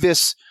gives you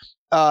this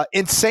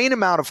insane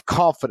amount of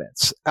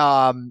confidence.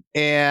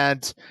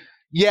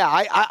 Yeah,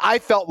 I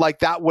felt like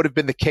that would have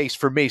been the case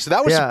for me. So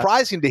that was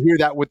surprising to hear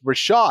that with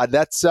Rashad.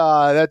 That's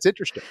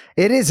interesting.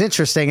 It is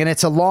interesting, and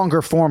it's a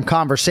longer form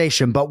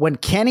conversation. But when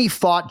Kenny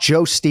fought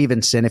Joe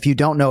Stevenson, if you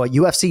don't know it,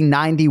 UFC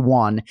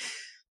 91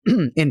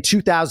 in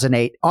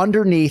 2008,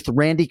 underneath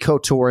Randy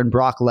Couture and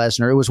Brock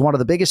Lesnar, it was one of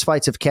the biggest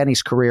fights of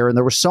Kenny's career, and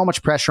there was so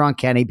much pressure on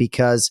Kenny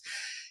because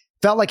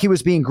felt like he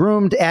was being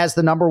groomed as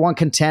the number one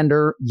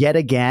contender yet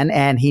again.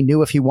 And he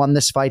knew if he won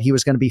this fight, he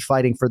was going to be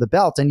fighting for the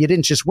belt. And you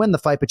didn't just win the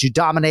fight, but you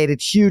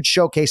dominated. Huge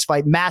showcase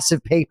fight,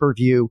 massive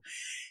pay-per-view.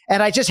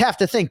 And I just have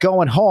to think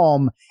going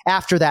home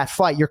after that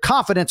fight, your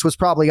confidence was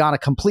probably on a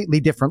completely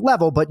different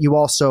level, but you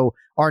also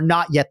are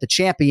not yet the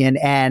champion.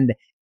 And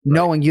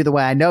knowing you the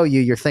way I know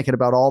you, you're thinking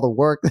about all the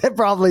work that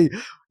probably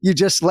you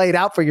just laid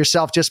out for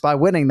yourself just by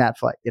winning that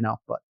fight,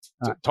 but.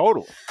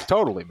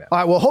 Totally, man. All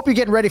right, well, hope you're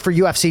getting ready for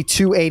UFC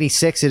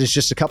 286. It is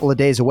just a couple of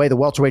days away. The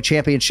welterweight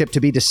championship to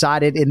be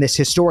decided in this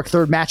historic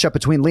third matchup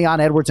between Leon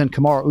Edwards and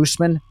Kamaru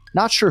Usman.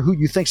 Not sure who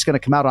you think is going to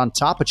come out on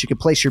top, but you can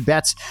place your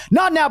bets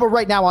not now, but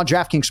right now on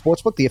DraftKings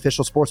Sportsbook, the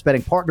official sports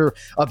betting partner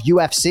of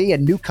UFC.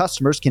 And new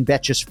customers can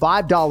bet just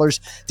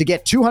 $5 to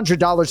get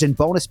 $200 in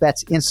bonus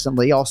bets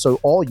instantly. Also,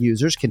 all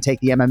users can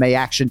take the MMA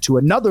action to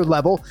another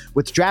level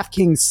with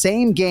DraftKings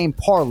same game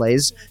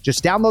parlays.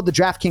 Just download the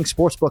DraftKings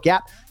Sportsbook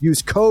app,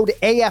 use code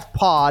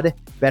AFPOD,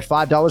 bet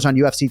 $5 on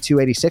UFC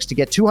 286 to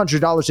get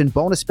 $200 in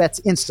bonus bets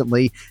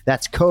instantly.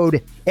 That's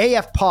code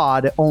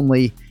AFPOD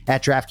only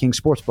at DraftKings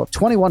Sportsbook.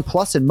 21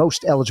 plus in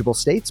most eligible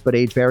states, but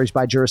age varies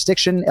by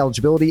jurisdiction.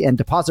 Eligibility and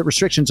deposit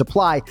restrictions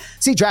apply.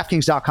 See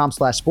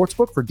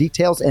DraftKings.com/sportsbook for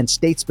details and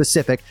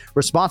state-specific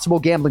responsible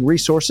gambling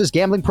resources.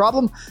 Gambling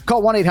problem?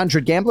 Call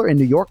 1-800-GAMBLER. In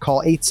New York,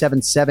 call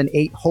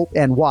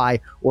 877-8-HOPE-NY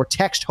or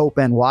text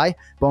HOPE-NY.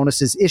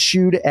 Bonuses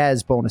issued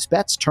as bonus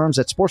bets. Terms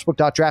at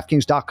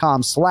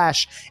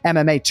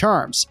sportsbook.draftkings.com/MMA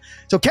terms.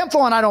 So Ken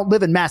Flo and I don't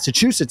live in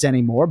Massachusetts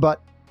anymore,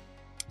 but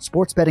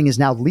sports betting is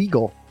now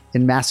legal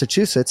in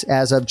Massachusetts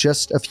as of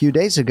just a few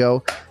days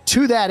ago.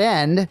 To that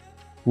end,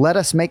 let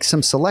us make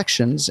some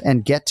selections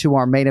and get to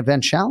our main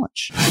event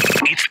challenge.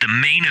 It's the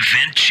main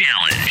event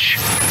challenge.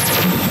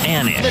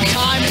 Anik. The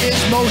time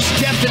is most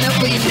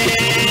definitely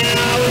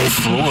now.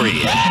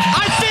 Florian.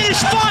 I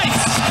finish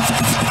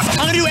fights!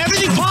 I'm going to do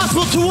everything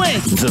possible to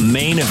win. The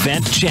main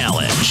event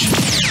challenge.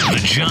 The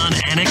John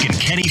Anik and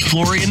Kenny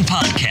Florian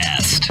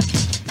podcast.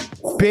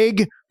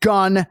 Big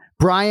gun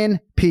Brian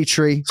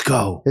Petrie. Let's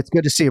go. It's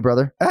good to see you,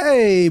 brother.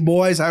 Hey,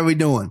 boys. How we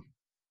doing?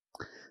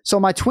 So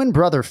my twin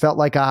brother felt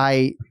like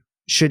I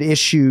should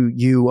issue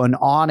you an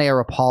on-air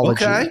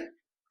apology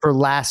for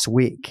last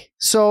week.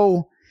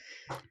 So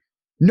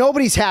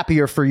nobody's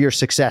happier for your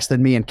success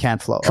than me and Ken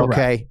Flo,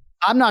 okay?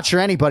 I'm not sure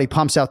anybody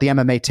pumps out the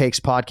MMA Takes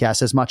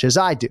podcast as much as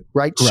I do,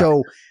 right? Correct.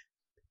 So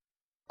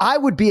I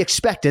would be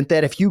expectant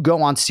that if you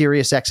go on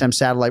Sirius XM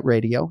satellite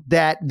radio,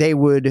 that they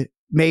would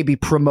maybe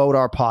promote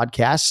our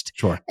podcast.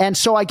 Sure. And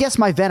so I guess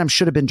my venom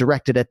should have been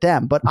directed at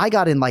them, but I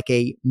got in like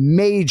a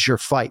major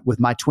fight with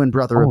my twin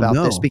brother about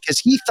this because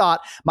he thought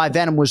my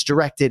venom was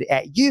directed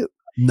at you.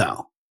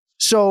 No.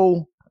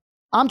 So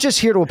I'm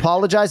just here to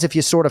apologize if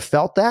you sort of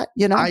felt that,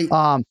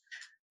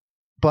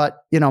 but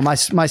my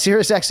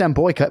Sirius XM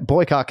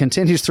boycott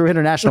continues through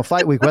International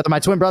Fight Week, whether my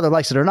twin brother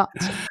likes it or not.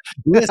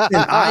 Listen,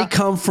 I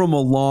come from a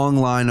long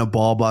line of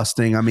ball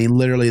busting. I mean,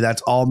 literally,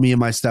 that's all me and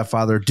my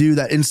stepfather do.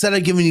 That instead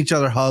of giving each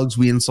other hugs,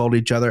 we insult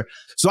each other.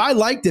 So I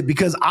liked it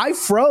because I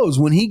froze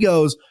when he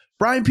goes,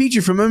 Brian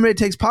Petrie from MMA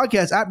Takes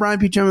Podcast at Brian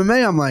Petrie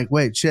MMA. I'm like,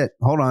 wait, shit,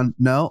 hold on.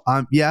 No,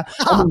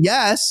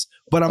 yes.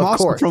 But I'm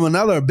also from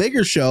another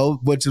bigger show,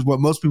 which is what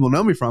most people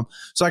know me from.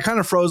 So I kind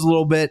of froze a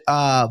little bit.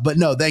 But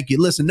no, thank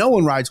you. Listen, no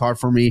one rides hard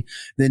for me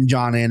than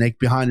John Anik,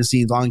 behind the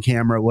scenes, on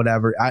camera,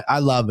 whatever. I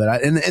love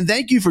it. And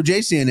thank you for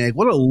Jason Anik.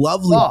 What a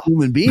lovely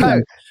human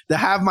being to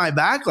have my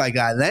back like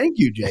that. Thank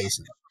you,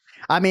 Jason.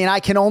 I mean, I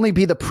can only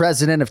be the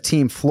president of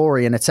Team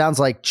Florian. It sounds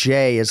like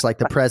Jay is like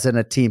the president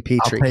of Team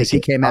Petrie because he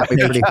came at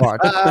me pretty hard.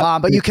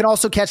 But you can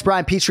also catch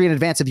Brian Petrie in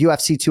advance of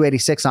UFC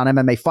 286 on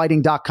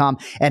MMAfighting.com.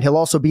 And he'll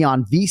also be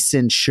on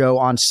VSiN's show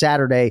on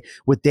Saturday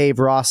with Dave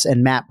Ross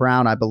and Matt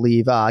Brown, I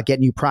believe,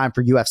 getting you primed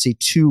for UFC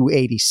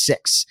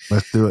 286.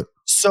 Let's do it.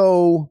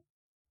 So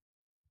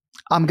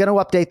I'm going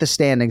to update the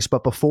standings,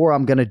 but before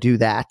I'm going to do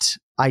that,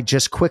 I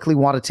just quickly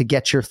wanted to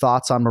get your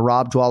thoughts on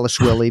Merab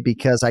Dvalishvili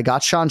because I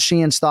got Sean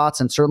Sheehan's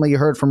thoughts, and certainly you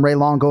heard from Ray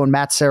Longo and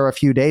Matt Serra a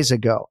few days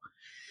ago.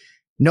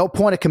 No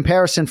point of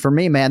comparison for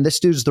me, man.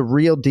 This dude's the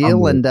real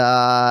deal and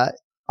on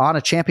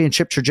a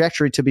championship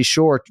trajectory, to be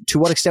sure. To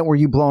what extent were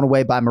you blown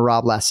away by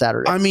Merab last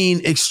Saturday? I mean,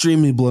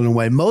 extremely blown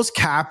away. Most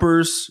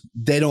cappers,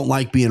 they don't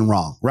like being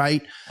wrong,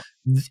 right?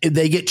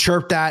 They get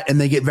chirped at and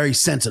they get very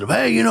sensitive.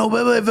 Hey, blah,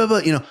 blah, blah,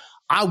 blah.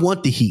 I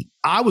want the heat.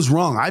 I was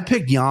wrong. I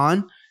picked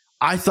Jan.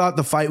 I thought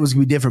the fight was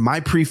going to be different.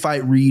 My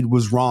pre-fight read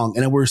was wrong.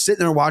 And we were sitting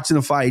there watching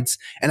the fights,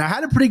 and I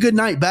had a pretty good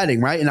night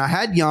betting, right? And I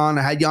had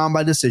Jan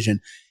by decision.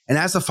 And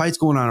as the fight's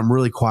going on, I'm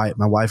really quiet.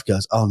 My wife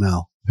goes, oh,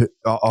 no.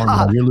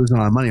 No, you're losing a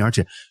lot of money, aren't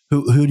you?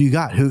 Who do you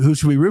got? Who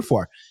should we root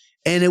for?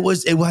 And it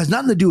has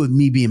nothing to do with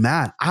me being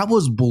mad. I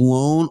was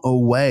blown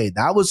away.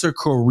 That was a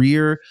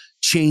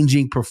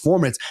career-changing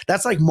performance.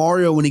 That's like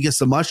Mario when he gets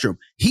the mushroom.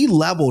 He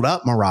leveled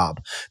up Merab.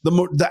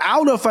 The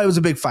Aldo fight was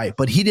a big fight,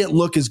 but he didn't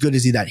look as good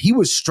as he did. He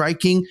was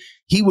striking.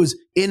 He was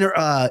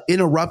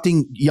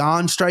interrupting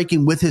Jan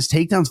striking with his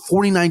takedowns,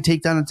 49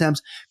 takedown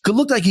attempts. Could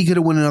look like he could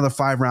have won another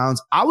 5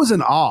 rounds. I was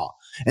in awe.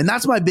 And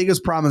that's my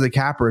biggest problem as a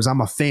capper is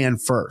I'm a fan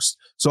first.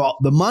 So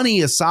the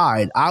money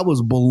aside, I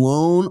was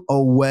blown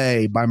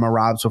away by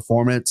Merab's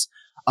performance.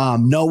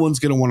 No one's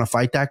going to want to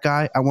fight that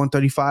guy at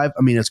 135.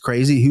 I mean, it's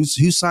crazy.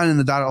 Who's signing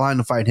the dotted line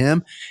to fight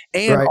him?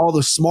 And all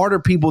the smarter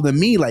people than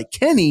me, like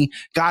Kenny,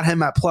 got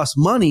him at plus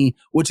money,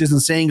 which is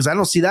insane because I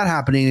don't see that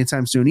happening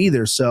anytime soon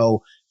either.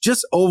 So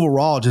just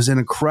overall, just an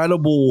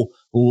incredible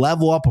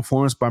level up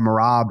performance by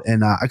Merab.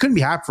 And I couldn't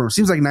be happy for him.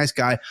 Seems like a nice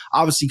guy.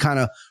 Obviously kind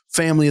of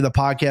family of the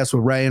podcast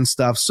with Ray and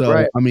stuff. So,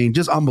 I mean,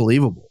 just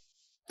unbelievable.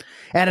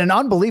 And an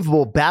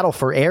unbelievable battle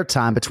for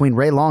airtime between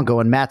Ray Longo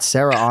and Matt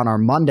Serra on our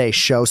Monday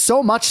show.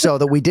 So much so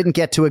that we didn't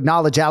get to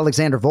acknowledge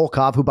Alexander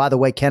Volkov, who, by the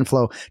way, Ken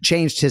Flo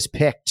changed his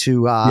pick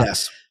to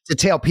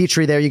tail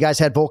Petrie there. You guys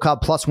had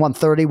Volkov plus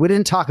 130. We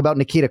didn't talk about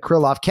Nikita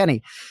Krylov.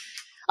 Kenny,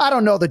 I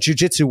don't know the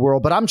jiu-jitsu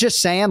world, but I'm just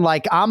saying,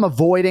 like, I'm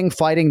avoiding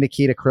fighting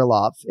Nikita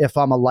Krylov if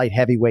I'm a light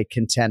heavyweight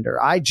contender.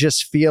 I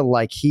just feel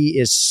like he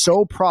is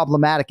so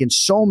problematic in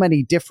so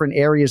many different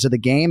areas of the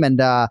game,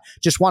 and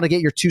just want to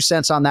get your 2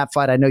 cents on that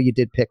fight. I know you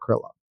did pick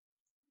Krylov.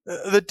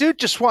 The dude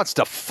just wants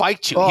to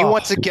fight you. He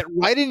wants to get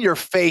right in your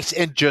face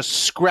and just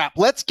scrap.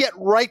 Let's get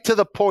right to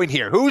the point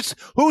here. Who's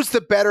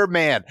the better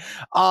man?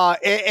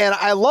 And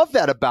I love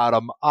that about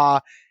him.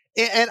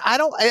 And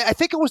I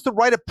think it was the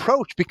right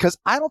approach because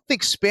I don't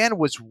think Spann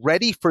was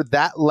ready for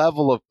that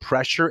level of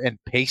pressure and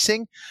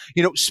pacing.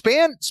 You know,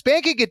 Spann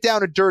can get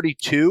down and dirty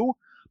too,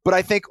 but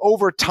I think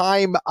over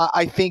time,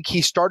 I think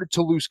he started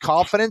to lose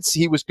confidence.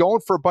 He was going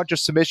for a bunch of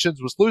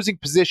submissions, was losing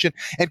position,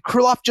 and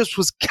Krylov just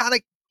was kind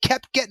of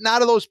kept getting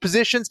out of those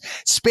positions.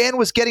 Spann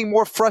was getting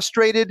more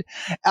frustrated,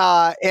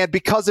 and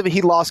because of it,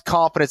 he lost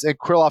confidence, and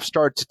Krylov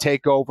started to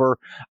take over,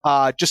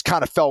 just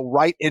kind of fell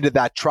right into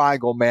that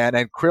triangle, man,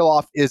 and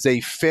Krylov is a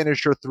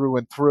finisher through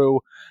and through.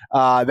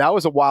 That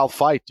was a wild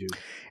fight, dude.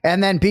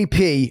 And then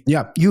BP,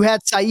 you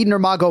had Said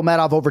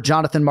Nurmagomedov over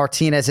Jonathan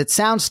Martinez. It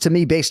sounds to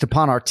me, based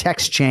upon our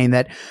text chain,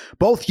 that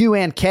both you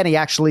and Kenny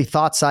actually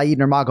thought Said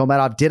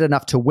Nurmagomedov did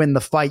enough to win the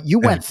fight. You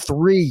went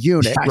 3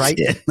 unit, right?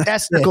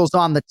 Testicles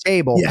on the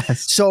table.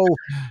 Yes. So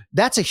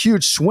that's a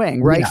huge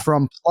swing, right?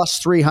 From plus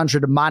 300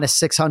 to minus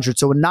 600.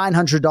 So a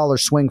 $900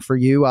 swing for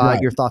you.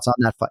 Your thoughts on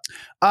that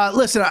fight?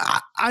 Listen,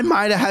 I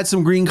might have had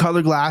some green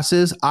colored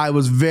glasses. I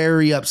was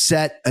very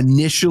upset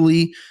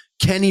initially.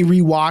 Kenny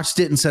rewatched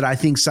it and said, I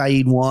think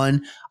Said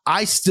won.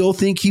 I still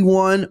think he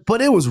won,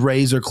 but it was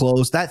razor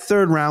close. That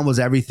third round was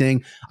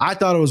everything. I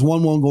thought it was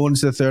 1-1 going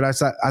into the third.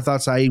 I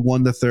thought Said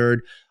won the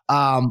third.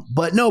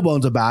 But no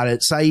bones about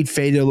it. Said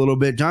faded a little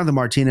bit. Jonathan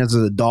Martinez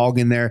is a dog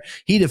in there.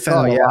 He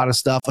defended a lot of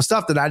stuff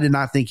that I did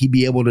not think he'd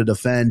be able to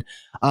defend.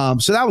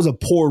 So that was a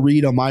poor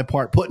read on my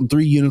part, putting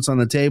 3 units on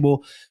the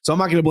table. So I'm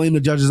not going to blame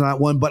the judges on that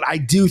one, but I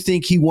do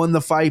think he won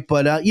the fight.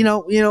 But you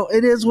know,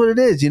 it is what it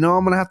is. I'm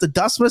going to have to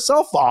dust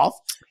myself off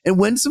and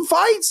win some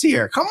fights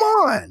here. Come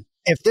on.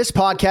 If this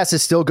podcast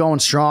is still going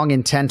strong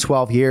in 10,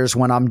 12 years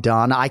when I'm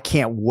done, I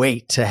can't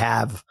wait to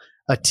have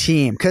a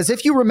team. Because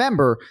if you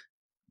remember,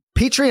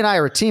 Petrie and I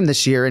are a team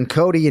this year, and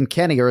Cody and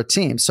Kenny are a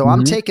team. So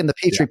I'm taking the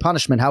Petrie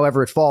punishment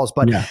however it falls.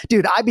 But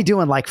dude, I'd be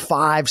doing like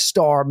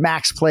 5-star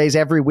max plays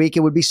every week.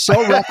 It would be so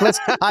reckless.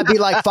 I'd be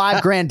like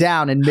 $5,000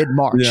 down in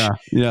mid-March.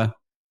 Yeah.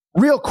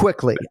 Real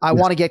quickly, I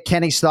want to get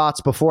Kenny's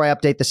thoughts before I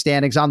update the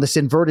standings on this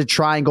inverted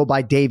triangle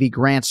by Davey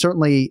Grant.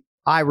 Certainly,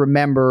 I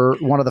remember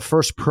one of the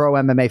first pro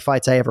MMA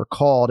fights I ever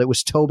called. It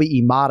was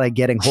Toby Imada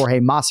getting Jorge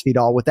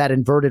Masvidal with that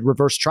inverted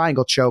reverse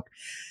triangle choke.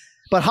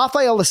 But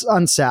Rafael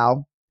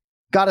Unsao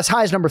got as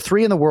high as number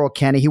 3 in the world,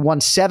 Kenny. He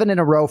won 7 in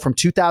a row from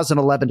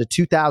 2011 to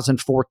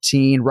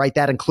 2014, right?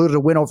 That included a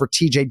win over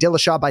TJ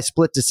Dillashaw by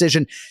split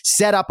decision,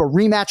 set up a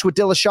rematch with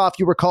Dillashaw, if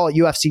you recall, at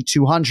UFC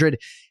 200,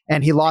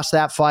 and he lost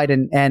that fight,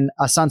 and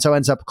Unsao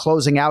ends up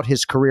closing out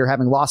his career,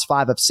 having lost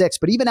 5 of 6.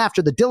 But even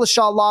after the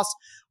Dillashaw loss,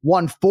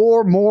 won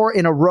 4 more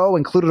in a row,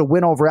 included a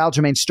win over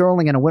Aljamain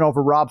Sterling and a win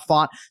over Rob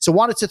Font. So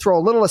wanted to throw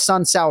a little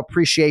Unsao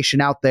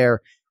appreciation out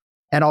there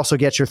and also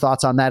get your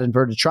thoughts on that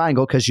inverted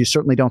triangle, because you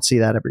certainly don't see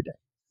that every day.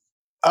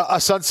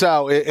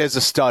 Unsao is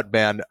a stud,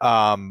 man.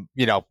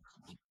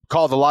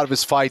 Called a lot of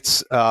his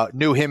fights,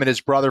 knew him and his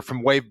brother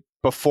from way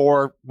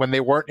before when they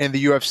weren't in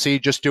the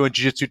UFC, just doing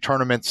jiu-jitsu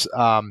tournaments.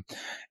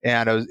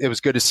 And it was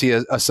good to see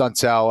a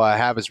Unsao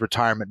have his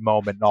retirement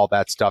moment, and all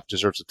that stuff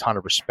deserves a ton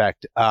of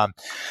respect.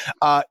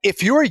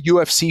 If you're a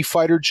UFC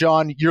fighter,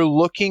 John, you're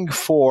looking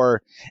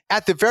for,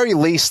 at the very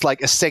least,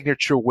 like a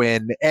signature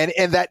win. And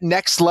that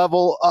next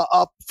level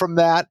up from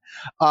that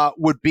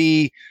would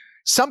be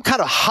some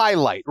kind of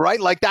highlight,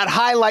 right? Like that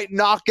highlight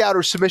knockout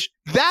or submission.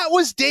 That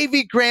was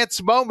Davey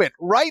Grant's moment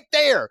right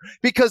there,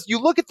 because you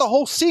look at the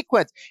whole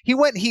sequence. He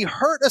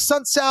hurt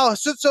Unsao.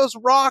 Sunsao's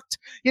rocked.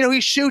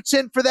 He shoots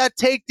in for that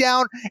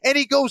takedown, and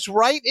he goes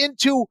right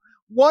into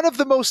one of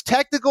the most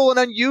technical and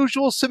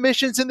unusual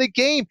submissions in the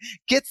game.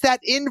 Gets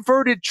that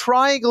inverted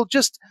triangle,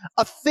 just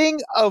a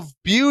thing of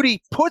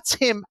beauty, puts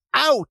him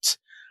out.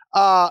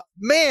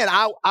 Man,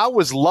 I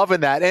was loving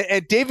that.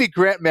 And Davey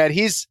Grant, man,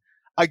 he's,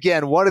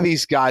 again, one of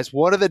these guys,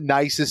 one of the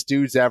nicest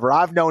dudes ever.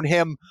 I've known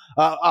him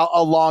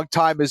a long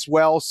time as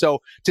well. So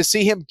to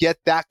see him get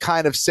that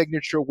kind of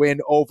signature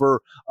win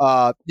over,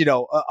 a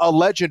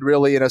legend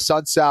really, in a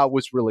Unsao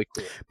was really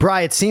cool.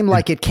 Bri, it seemed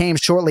like it came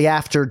shortly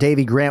after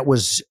Davey Grant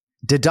was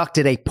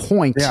deducted a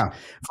point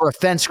for a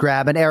fence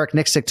grab, and Eric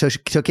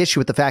Nixick took issue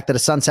with the fact that a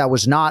Sun Tzu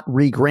was not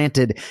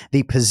re-granted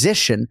the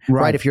position.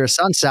 Right? If you're a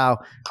Sun Tzu,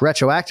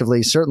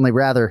 retroactively, certainly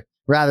rather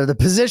the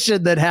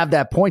position than have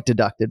that point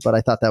deducted. But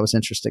I thought that was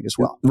interesting as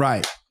well.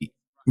 Right.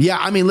 Yeah.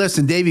 I mean,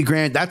 listen, Davey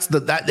Grant,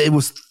 it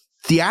was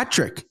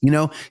theatric.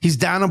 He's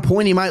down a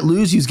point. He might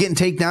lose. He was getting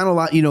taken down a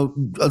lot.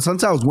 Sun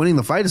Tzu was winning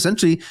the fight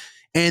essentially.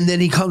 And then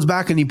he comes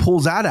back and he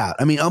pulls that out.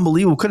 I mean,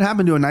 unbelievable. Could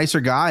happen to a nicer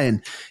guy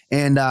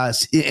and a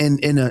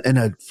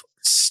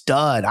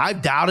stud. I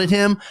doubted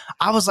him.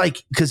 I was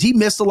like, because he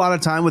missed a lot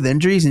of time with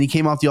injuries and he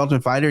came off the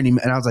Ultimate Fighter and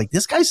I was like,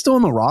 this guy's still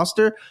in the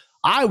roster.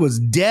 I was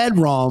dead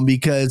wrong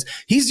because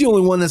he's the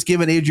only one that's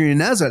given Adrian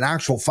Yanez an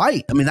actual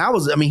fight. I mean,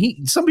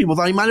 some people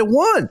thought he might have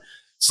won.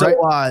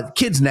 So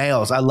kid's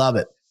nails. I love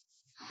it.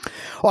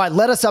 All right,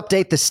 let us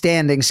update the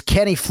standings.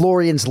 Kenny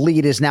Florian's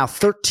lead is now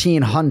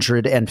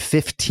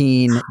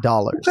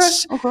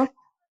 $1,315. Okay.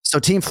 So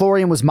Team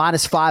Florian was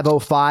minus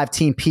 505.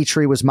 Team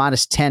Petrie was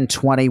minus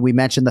 1020. We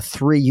mentioned the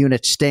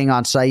 3-unit sting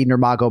on Said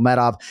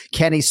Nurmagomedov.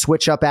 Kenny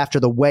switch up after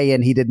the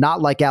weigh-in. He did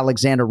not like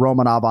Alexander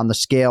Romanov on the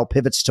scale.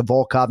 Pivots to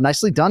Volkov.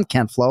 Nicely done,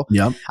 Ken Flo.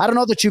 Yep. I don't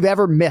know that you've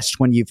ever missed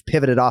when you've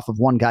pivoted off of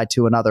one guy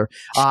to another.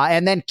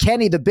 And then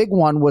Kenny, the big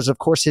one was, of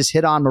course, his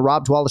hit on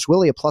Merab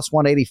Dvalishvili at plus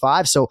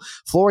 185. So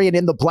Florian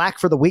in the black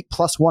for the week,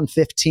 plus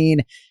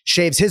 115.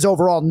 Shaves his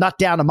overall nut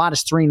down to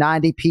minus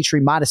 390.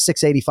 Petrie minus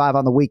 685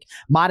 on the week,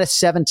 minus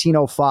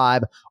 1705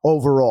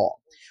 overall.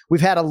 We've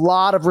had a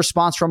lot of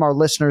response from our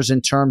listeners in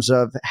terms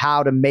of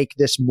how to make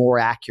this more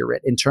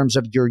accurate in terms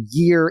of your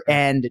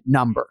year-end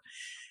number.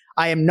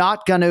 I am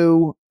not going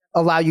to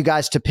allow you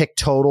guys to pick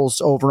totals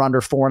over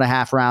under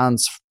 4.5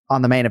 rounds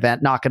on the main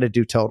event. Not going to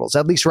do totals,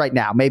 at least right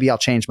now. Maybe I'll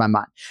change my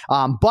mind.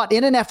 But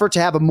in an effort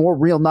to have a more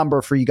real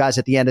number for you guys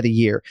at the end of the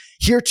year,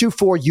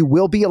 heretofore, you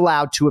will be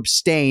allowed to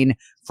abstain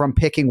from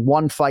picking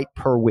one fight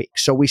per week.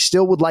 So we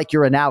still would like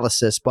your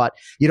analysis, but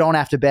you don't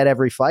have to bet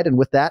every fight. And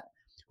with that,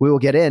 we will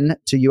get in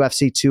to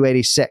UFC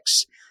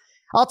 286.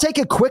 I'll take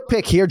a quick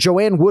pick here.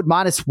 Joanne Wood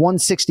minus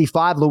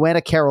 165.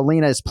 Luana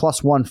Carolina is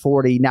plus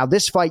 140. Now,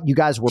 this fight you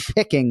guys were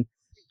picking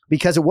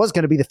because it was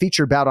going to be the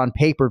featured bout on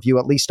pay-per-view,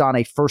 at least on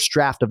a first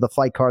draft of the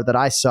fight card that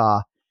I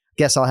saw.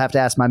 Guess I'll have to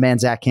ask my man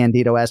Zach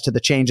Candido as to the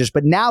changes.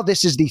 But now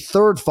this is the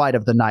third fight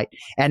of the night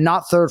and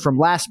not third from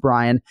last,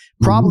 Brian.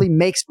 Probably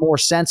makes more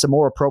sense, a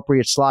more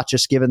appropriate slot,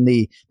 just given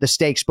the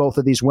stakes, both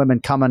of these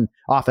women coming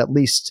off at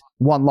least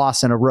one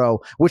loss in a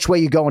row. Which way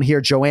you going here,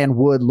 Joanne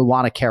Wood,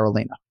 Luana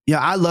Carolina? Yeah,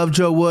 I love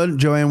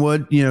Joanne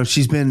Wood.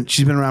 She's been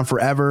around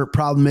forever.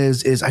 Problem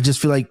is I just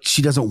feel like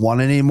she doesn't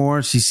want it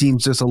anymore. She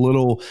seems just a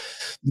little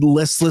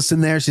listless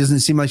in there. She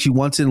doesn't seem like she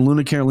wants it. And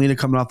Luna Carolina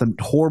coming off the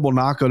horrible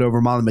knockout over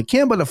Molly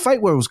McCann, but a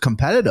fight where it was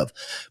competitive.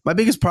 My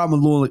biggest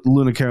problem with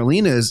Luna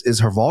Carolina is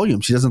her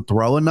volume. She doesn't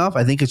throw enough.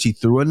 I think if she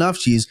threw enough,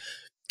 she's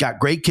got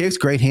great kicks,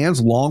 great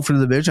hands, long for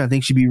the division. I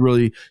think she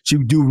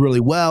would do really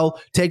well.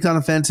 Takedown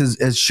offense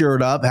has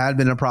shored up, had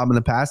been a problem in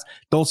the past.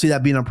 Don't see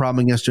that being a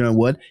problem against Joanne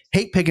Wood.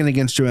 Hate picking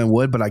against Joanne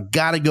Wood, but I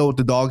got to go with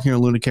the dog here in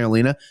Luna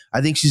Carolina.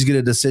 I think she's going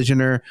to decision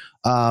her,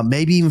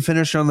 maybe even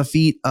finish her on the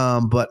feet,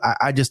 but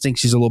I just think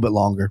she's a little bit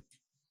longer.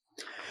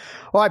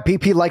 All right,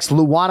 BP likes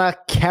Luana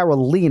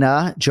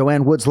Carolina.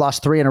 Joanne Woods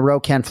lost 3 in a row,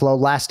 Ken Flo,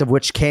 last of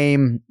which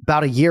came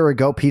about a year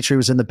ago. Petrie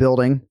was in the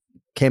building,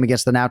 came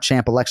against the now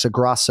champ Alexa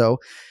Grasso.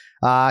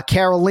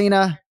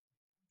 Carolina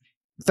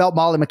felt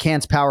Molly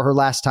McCann's power her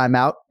last time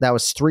out. That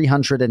was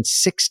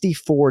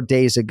 364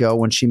 days ago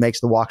when she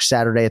makes the walk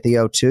Saturday at the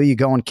O2. You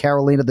going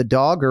Carolina the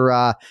dog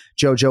or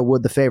JoJo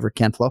Wood the favorite,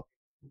 Ken Flo?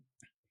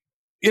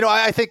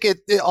 I think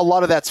a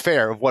lot of that's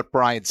fair of what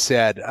Brian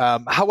said.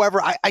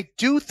 However, I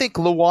do think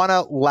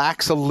Luana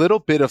lacks a little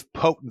bit of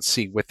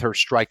potency with her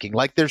striking.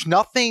 Like there's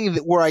nothing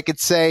where I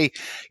could say,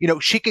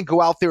 she can go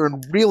out there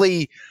and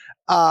really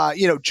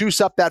juice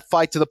up that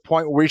fight to the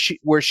point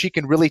where she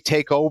can really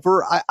take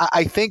over.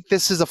 I think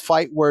this is a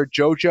fight where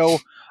JoJo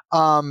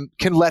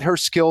can let her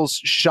skills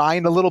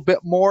shine a little bit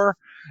more.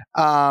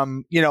 A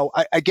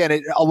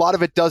lot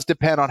of it does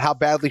depend on how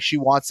badly she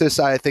wants this.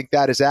 I think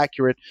that is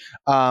accurate.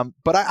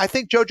 But I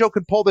think JoJo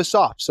can pull this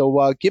off.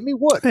 So give me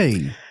Wood.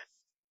 Hey,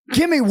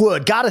 give me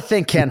Wood. Got to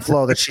think, Ken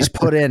Flo, that she's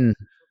put in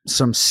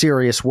some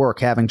serious work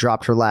having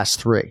dropped her last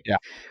 3. Yeah.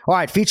 All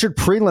right. Featured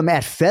prelim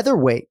at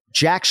featherweight.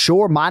 Jack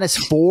Shore minus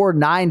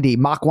 490.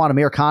 Makwan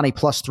Amirkhani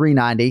plus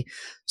 390.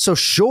 So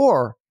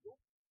Shore,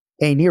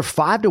 a near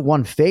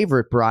 5-1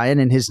 favorite, Brian,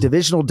 in his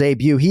divisional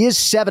debut. He is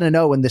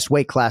 7-0 in this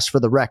weight class for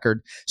the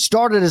record.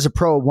 Started as a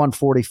pro at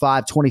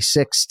 145,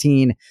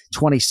 2016,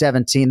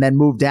 2017, then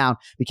moved down,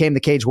 became the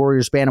Cage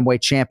Warriors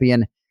bantamweight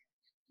champion.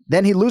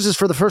 Then he loses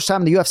for the first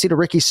time in the UFC to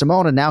Ricky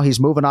Simone, and now he's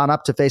moving on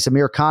up to face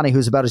Amirkhani,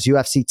 who's about as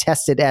UFC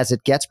tested as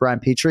it gets, Brian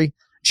Petrie.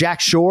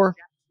 Jack Shore,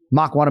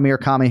 Makwan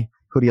Amirkhani.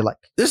 Who do you like?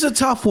 This is a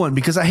tough one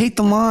because I hate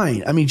the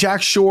line. I mean,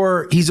 Jack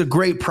Shore, he's a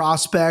great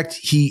prospect.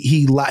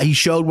 He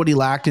showed what he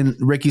lacked in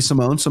Ricky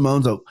Simone.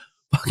 Simone's a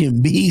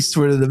fucking beast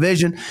for the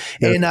division.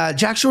 And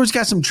Jack Shore's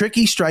got some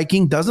tricky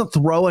striking, doesn't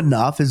throw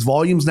enough. His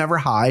volume's never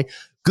high.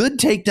 Good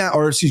takedown,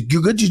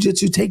 good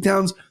jiu-jitsu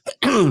takedowns.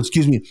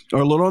 excuse me,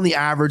 are a little on the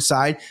average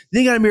side.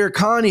 Then you got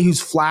Amirkhani,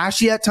 who's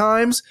flashy at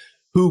times,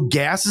 who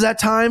gasses at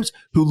times,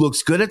 who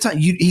looks good at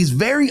times. He's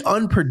very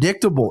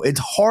unpredictable. It's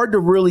hard to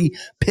really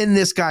pin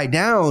this guy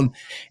down.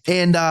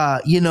 And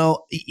Mr.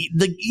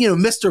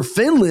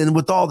 Finland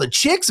with all the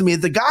chicks. I mean,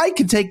 if the guy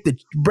can take the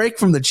break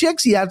from the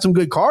chicks, he had some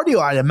good cardio,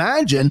 I'd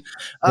imagine.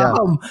 Yeah.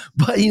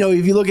 But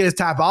if you look at his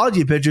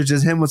Tapology pictures,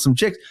 it's him with some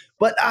chicks.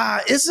 But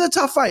this is a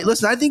tough fight.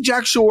 Listen, I think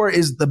Jack Shore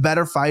is the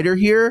better fighter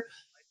here.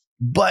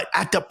 But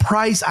at the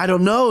price, I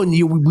don't know. And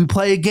we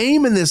play a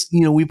game in this.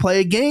 We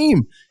play a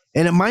game.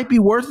 And it might be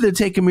worth it to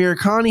take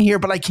Amirkhani here,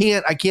 but I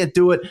can't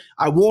do it.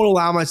 I won't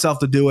allow myself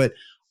to do it.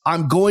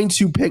 I'm going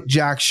to pick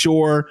Jack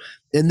Shore,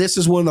 and this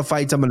is one of the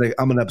fights I'm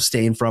gonna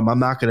abstain from. I'm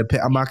not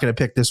gonna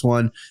pick this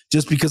one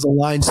just because the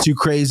line's too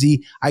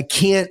crazy. I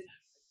can't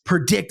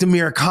predict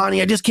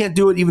Amirkhani. I just can't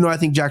do it, even though I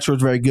think Jack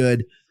Shore's very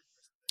good.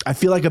 I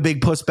feel like a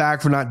big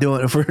pushback for not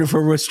doing it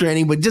for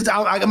restraining, but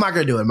I'm not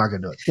gonna do it. I'm not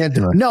gonna do it. Can't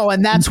do it. No,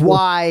 and that's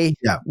why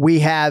we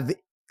have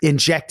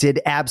injected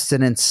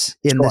abstinence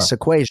in this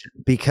equation,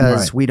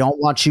 because we don't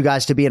want you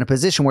guys to be in a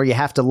position where you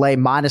have to lay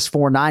minus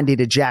 490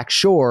 to Jack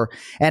Shore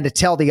and to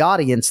tell the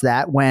audience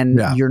that when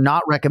you're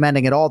not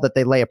recommending at all that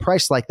they lay a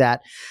price like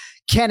that.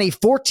 Kenny,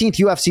 14th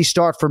UFC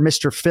start for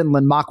Mr.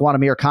 Finland, Makwan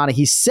Amirkhani.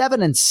 He's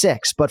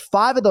 7-6, but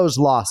 5 of those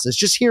losses,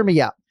 just hear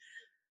me out.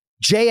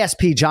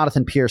 JSP,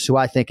 Jonathan Pierce, who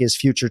I think is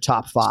future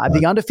top 5.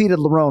 The undefeated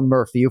Lerone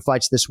Murphy, who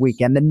fights this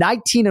weekend. The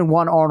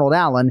 19-1 Arnold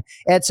Allen,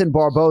 Edson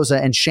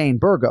Barboza, and Shane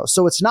Burgos.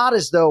 So it's not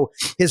as though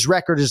his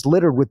record is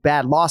littered with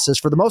bad losses.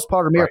 For the most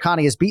part,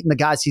 Amirkhani has beaten the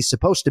guys he's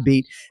supposed to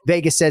beat.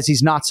 Vegas says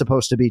he's not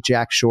supposed to beat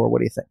Jack Shore. What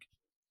do you think?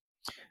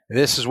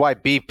 This is why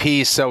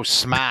BP is so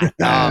smart.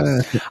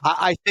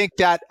 I think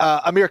that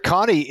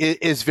Amirkhani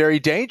is very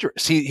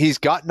dangerous. He's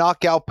got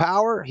knockout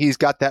power. He's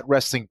got that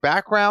wrestling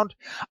background.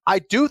 I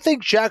do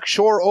think Jack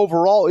Shore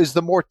overall is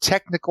the more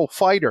technical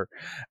fighter.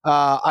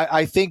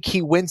 I think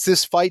he wins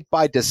this fight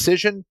by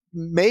decision,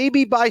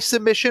 maybe by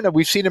submission. And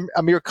we've seen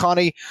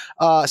Amirkhani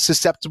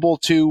susceptible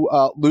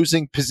to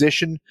losing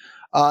position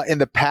in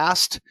the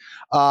past.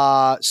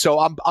 So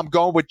I'm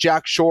going with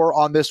Jack Shore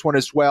on this one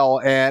as well,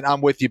 and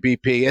I'm with you,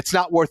 BP. It's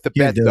not worth the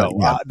bet, though.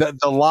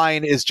 The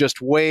line is just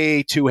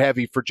way too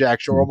heavy for Jack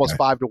Shore, almost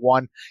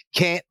 5-1.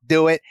 Can't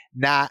do it.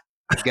 Not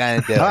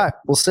gonna do it. All right,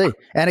 we'll see.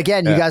 And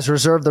again, you guys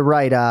reserve the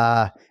right,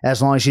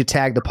 as long as you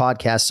tag the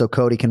podcast so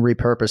Cody can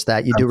repurpose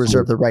that. You do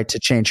reserve the right to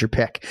change your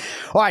pick.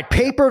 All right,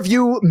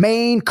 pay-per-view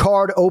main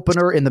card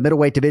opener in the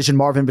middleweight division.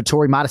 Marvin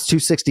Vettori minus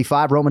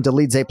 265. Roman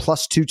Dolidze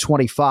plus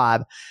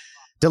 225.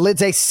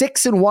 Dolidze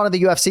 6-1 in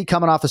the UFC,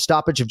 coming off a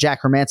stoppage of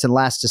Jack Hermanson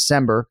last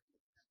December.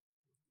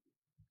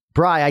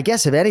 Bri, I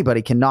guess if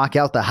anybody can knock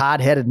out the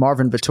hot-headed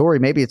Marvin Vettori,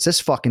 maybe it's this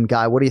fucking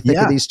guy. What do you think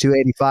of these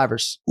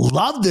 285ers?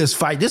 Love this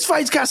fight. This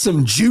fight's got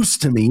some juice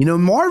to me.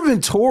 Marvin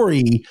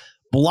Vettori,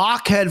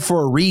 blockhead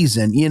for a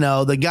reason.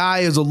 The guy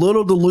is a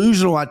little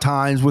delusional at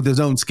times with his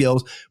own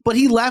skills, but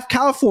he left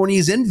California.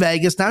 He's in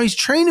Vegas. Now he's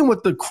training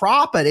with the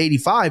crop at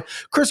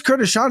 85. Chris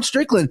Curtis, Sean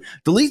Strickland.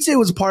 Dolidze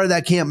was a part of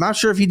that camp. Not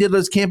sure if he did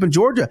his camp in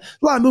Georgia.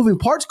 A lot of moving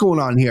parts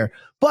going on here.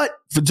 But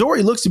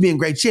Vettori looks to be in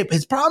great shape.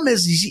 His problem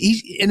is,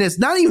 and it's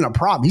not even a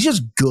problem. He's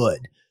just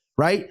good,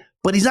 right?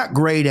 But he's not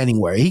great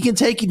anywhere. He can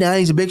take you down.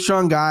 He's a big,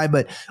 strong guy,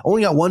 but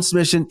only got one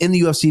submission in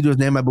the UFC to his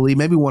name, I believe.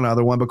 Maybe one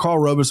other one, but Carl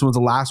Roberson was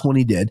the last one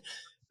he did.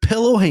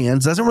 Pillow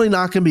hands, doesn't really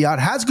knock him out,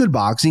 has good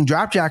boxing,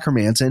 dropped Jack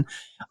Hermanson.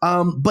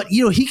 But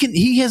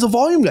he has a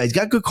volume guy. He's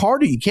got good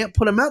cardio. You can't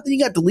put him out. Then you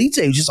got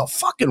Dolidze, who's just a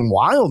fucking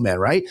wild man,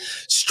 right?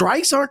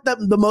 Strikes aren't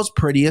the most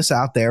prettiest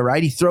out there,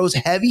 right? He throws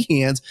heavy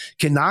hands,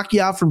 can knock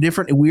you out from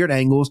different and weird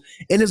angles,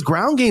 and his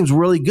ground game's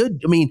really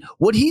good. I mean,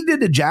 what he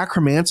did to Jack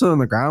Hermanson on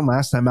the ground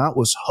last time out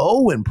was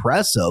so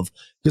impressive,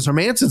 because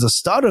Hermanson's a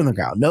stud on the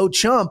ground, no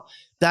chump.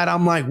 That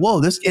I'm like,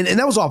 whoa, and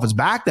that was off his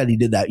back that he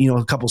did that,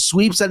 a couple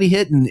sweeps that he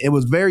hit, and it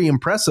was very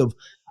impressive.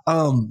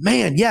 I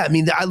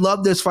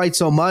love this fight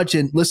so much.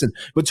 And listen,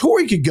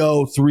 Vettori could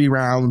go 3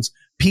 rounds,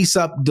 piece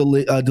up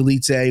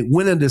Dolidze,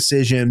 win a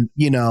decision,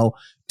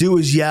 do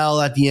his yell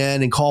at the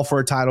end and call for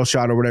a title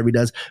shot or whatever he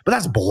does. But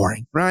that's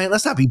boring, right?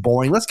 Let's not be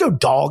boring. Let's go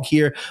dog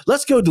here.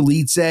 Let's go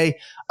Dolidze.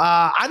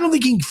 I don't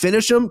think he can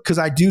finish him, because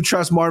I do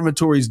trust Marvin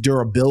Vettori's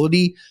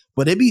durability.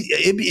 But it'd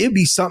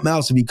be something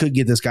else if he could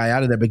get this guy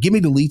out of there. But give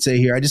me Dolidze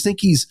here. I just think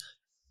he's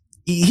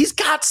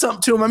got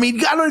something to him. I mean,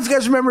 I don't know if you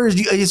guys remember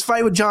his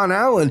fight with John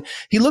Allen.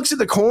 He looks at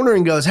the corner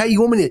and goes, "Hey, you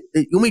want me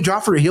to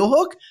drop for a heel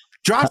hook?"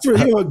 Drops for a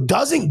heel hook,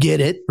 doesn't get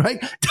it, right?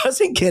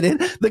 Doesn't get it.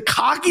 The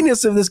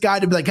cockiness of this guy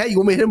to be like, "Hey, you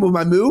want me to hit him with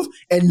my move?"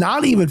 and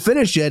not even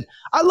finish it.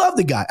 I love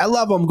the guy. I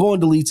love him.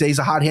 Going Dolidze. He's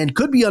a hot hand.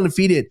 Could be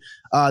undefeated.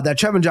 That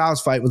Trevin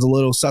Giles fight was a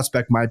little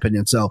suspect, in my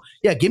opinion. So,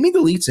 yeah, give me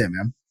Dolidze,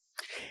 man.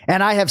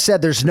 And I have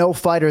said there's no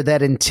fighter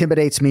that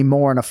intimidates me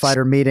more in a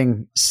fighter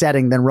meeting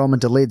setting than Roman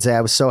Dolidze.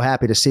 I was so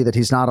happy to see that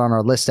he's not on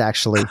our list,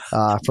 actually,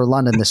 for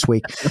London this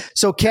week.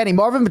 So, Kenny,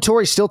 Marvin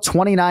Vettori is still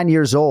 29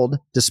 years old,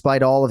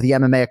 despite all of the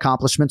MMA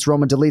accomplishments.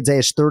 Roman Dolidze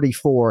is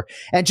 34.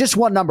 And just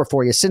one number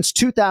for you. Since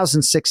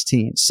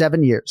 2016,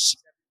 7 years,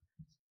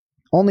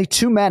 Only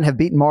two men have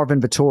beaten Marvin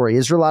Vettori,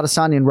 Israel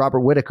Adesanya and Robert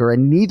Whittaker,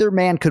 and neither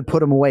man could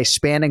put him away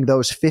spanning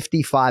those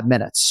 55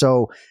 minutes.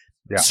 So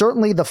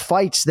certainly the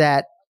fights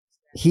that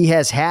he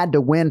has had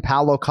to win,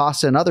 Paulo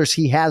Costa and others,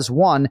 he has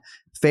won,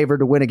 favored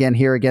to win again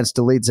here against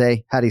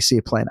Dolidze. How do you see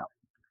it playing out?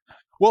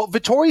 Well,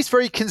 Vettori's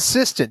very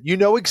consistent. You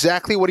know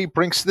exactly what he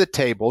brings to the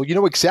table. You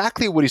know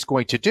exactly what he's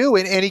going to do,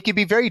 and he can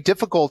be very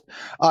difficult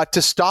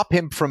to stop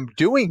him from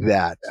doing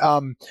that.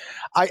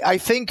 I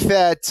think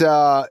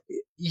that,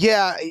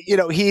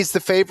 he's the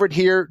favorite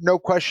here, no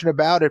question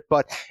about it.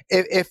 But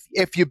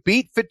if you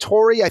beat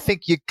Vettori, I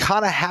think you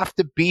kind of have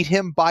to beat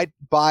him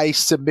by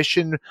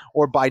submission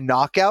or by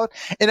knockout.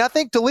 And I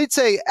think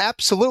Dolidze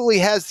absolutely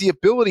has the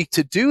ability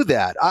to do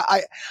that.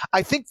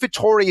 I think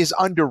Vettori is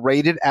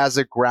underrated as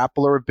a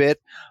grappler a bit,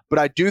 but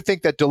I do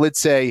think that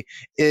Dolidze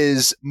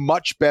is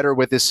much better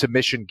with his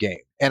submission game.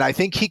 And I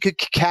think he can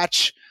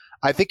catch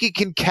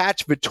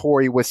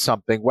Vettori with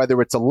something,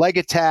 whether it's a leg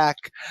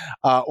attack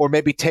or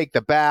maybe take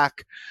the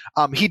back.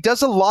 He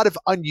does a lot of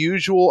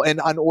unusual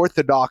and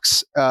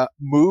unorthodox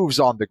moves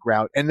on the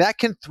ground, and that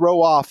can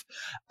throw off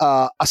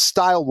a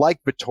style like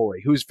Vettori,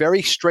 who's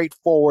very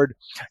straightforward,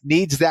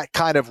 needs that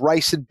kind of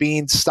rice and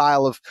beans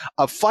style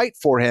of fight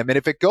for him. And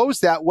if it goes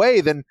that way,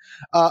 then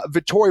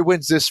Vettori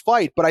wins this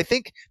fight. But I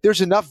think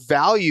there's enough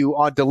value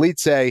on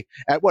Dolidze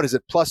at, what is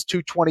it, plus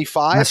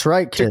 225? That's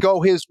right, to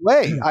go his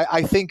way.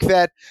 I think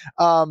that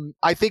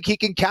I think he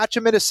can catch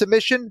him in a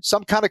submission,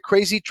 some kind of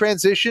crazy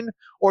transition,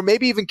 or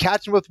maybe even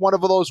catch him with one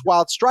of those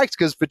wild strikes,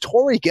 because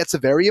Vettori gets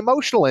very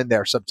emotional in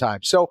there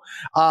sometimes. So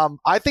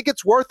I think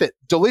it's worth it.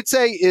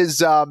 Dolidze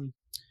is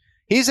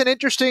he's an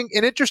interesting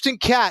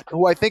cat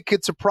who I think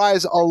could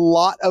surprise a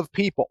lot of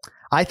people.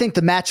 I think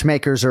the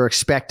matchmakers are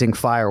expecting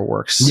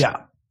fireworks.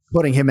 Yeah.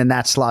 Putting him in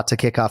that slot to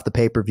kick off the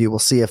pay-per-view. We'll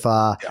see if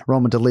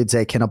Roman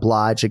Dolidze can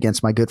oblige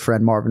against my good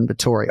friend Marvin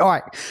Vettori. All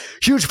right.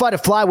 Huge fight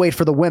at flyweight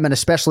for the women,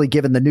 especially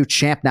given the new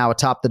champ now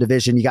atop the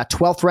division. You got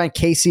 12th ranked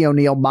Casey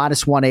O'Neill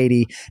minus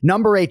 180.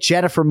 Number 8,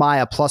 Jennifer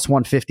Maia plus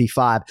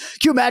 155. Can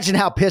you imagine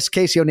how pissed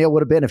Casey O'Neill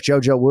would have been if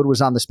JoJo Wood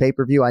was on this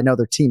pay-per-view? I know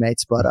they're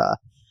teammates, but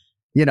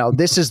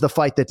this is the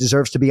fight that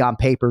deserves to be on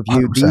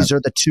pay-per-view. 100%. These are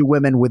the two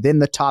women within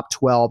the top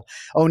 12.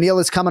 O'Neill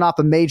is coming off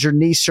a major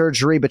knee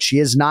surgery, but she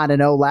is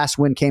 9-0. Last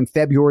win came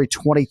February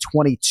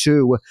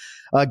 2022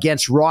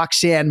 against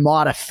Roxanne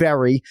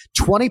Modafferi.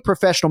 20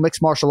 professional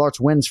mixed martial arts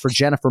wins for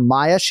Jennifer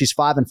Maia. She's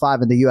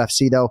 5-5 in the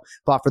UFC, though.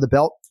 Fought for the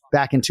belt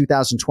back in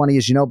 2020,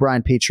 as you know,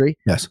 Brian Petrie.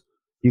 Yes.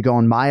 You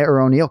going Maia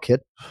or O'Neill, kid?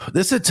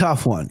 This is a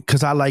tough one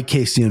because I like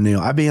Casey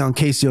O'Neill. I've been on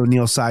Casey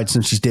O'Neill's side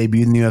since she's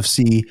debuted in the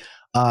UFC.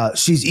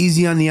 She's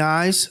easy on the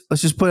eyes.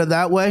 Let's just put it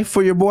that way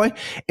for your boy.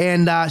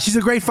 And she's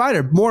a great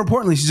fighter. More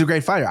importantly, she's a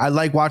great fighter. I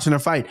like watching her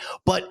fight.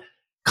 But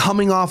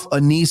coming off a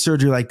knee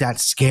surgery like that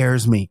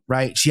scares me,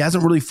 right? She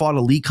hasn't really fought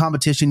elite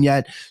competition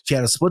yet. She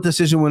had a split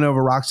decision win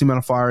over Roxy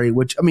Modafferi,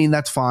 which, I mean,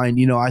 that's fine.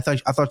 I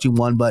thought she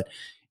won, but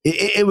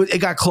it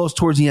got close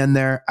towards the end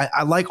there.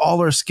 I like all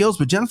her skills,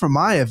 but Jennifer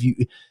Maia,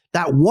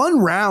 that one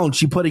round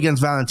she put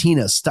against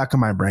Valentina stuck in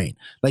my brain.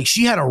 Like,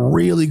 she had a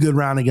really good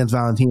round against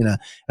Valentina.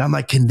 And I'm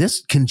like,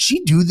 can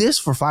she do this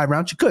for 5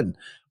 rounds? She couldn't.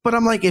 But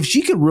I'm like, if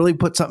she could really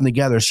put something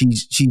together,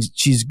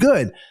 she's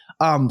good.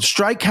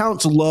 Strike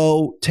count's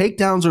low,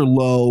 takedowns are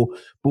low,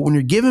 but when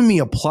you're giving me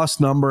a plus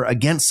number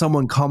against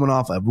someone coming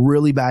off a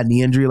really bad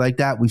knee injury like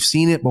that, we've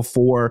seen it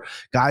before.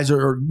 Guys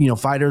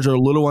fighters are a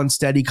little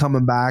unsteady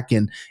coming back,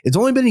 and it's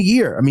only been a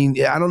year. I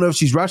mean, I don't know if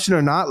she's rushing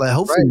or not. Like,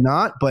 hopefully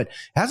not, but it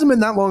hasn't been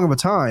that long of a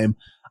time.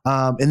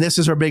 And this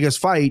is her biggest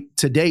fight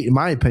to date, in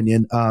my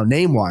opinion,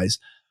 name-wise.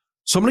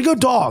 So I'm going to go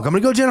dog. I'm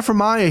going to go Jennifer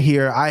Maia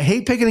here. I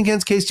hate picking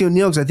against Casey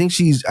O'Neill because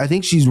I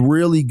think she's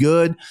really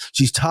good.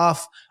 She's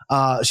tough.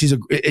 She's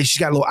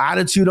got a little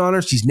attitude on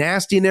her. She's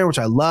nasty in there, which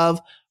I love.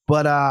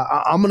 But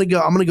I'm gonna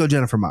go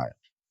Jennifer Maia.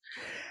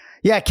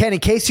 Yeah, Kenny,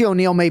 Casey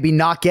O'Neill maybe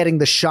not getting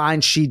the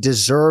shine she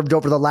deserved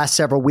over the last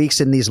several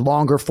weeks in these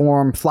longer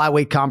form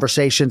flyweight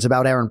conversations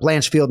about Erin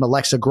Blanchfield and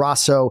Alexa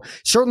Grasso.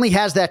 Certainly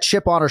has that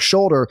chip on her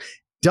shoulder.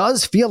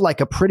 Does feel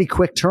like a pretty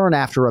quick turn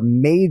after a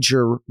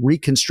major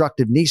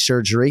reconstructive knee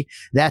surgery.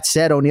 That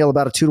said, O'Neill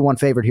about a 2-1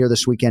 favorite here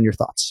this weekend. Your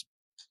thoughts?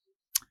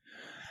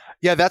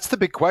 Yeah, that's the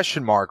big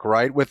question mark,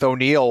 right? With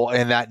O'Neill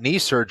and that knee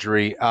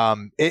surgery,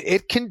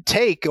 it can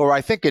take, or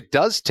I think it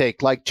does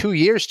take, like 2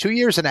 years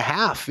and a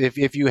half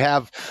if you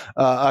have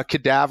a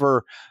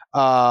cadaver,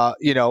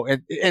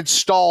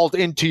 installed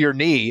into your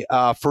knee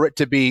for it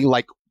to be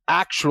like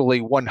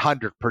actually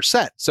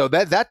 100%. So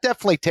that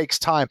definitely takes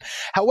time.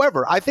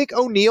 However, I think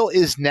O'Neill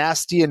is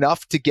nasty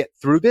enough to get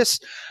through this.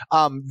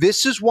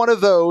 This is one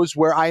of those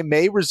where I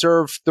may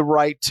reserve the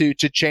right to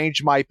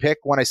change my pick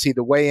when I see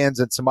the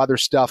weigh-ins and some other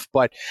stuff.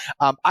 But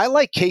I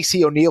like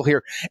Casey O'Neill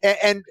here.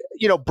 And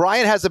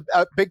Brian has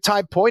a big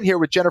time point here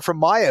with Jennifer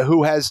Maia,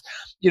 who has,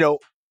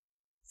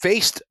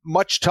 faced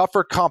much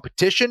tougher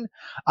competition.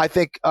 I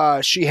think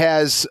she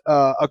has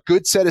a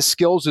good set of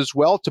skills as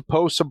well to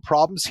pose some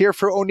problems here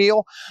for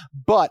O'Neill.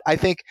 But I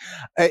think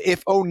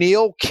if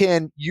O'Neill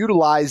can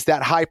utilize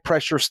that high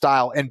pressure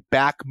style and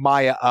back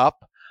Maia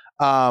up,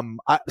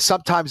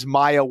 Sometimes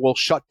Maya will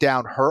shut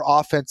down her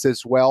offense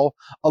as well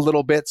a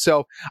little bit.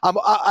 So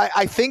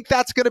I think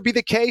that's going to be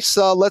the case.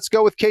 Let's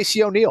go with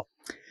Casey O'Neill.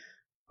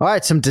 All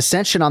right, some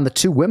dissension on the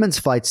two women's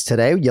fights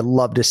today. You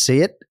love to see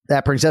it.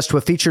 That brings us to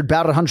a featured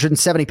bout at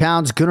 170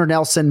 pounds. Gunnar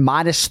Nelson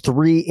minus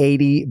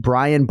 380.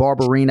 Brian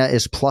Barberena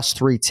is plus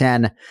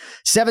 310.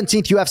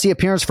 17th UFC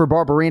appearance for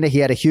Barberena. He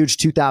had a huge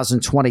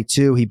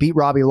 2022. He beat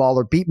Robbie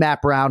Lawler, beat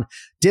Matt Brown,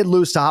 did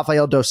lose to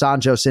Rafael Dos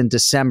Anjos in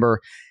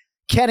December.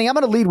 Kenny, I'm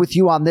going to lead with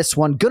you on this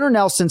one. Gunnar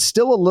Nelson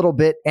still a little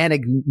bit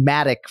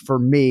enigmatic for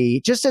me,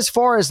 just as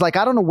far as I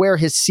don't know where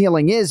his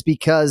ceiling is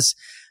because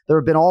there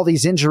have been all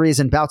these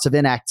injuries and bouts of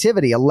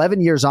inactivity.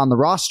 11 years on the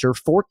roster,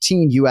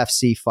 14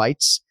 UFC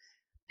fights.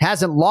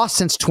 Hasn't lost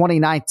since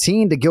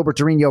 2019 to Gilbert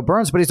Durinho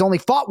Burns, but he's only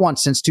fought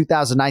once since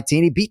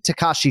 2019. He beat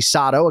Takashi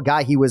Sato, a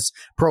guy he was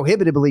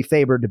prohibitively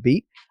favored to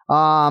beat.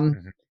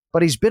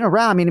 But he's been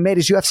around. I mean, he made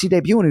his UFC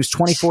debut when he was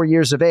 24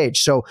 years of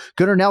age. So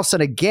Gunnar Nelson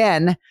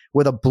again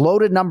with a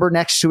bloated number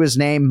next to his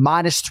name,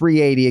 minus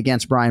 380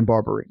 against Brian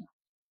Barberena.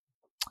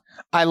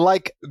 I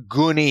like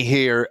Goonie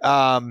here.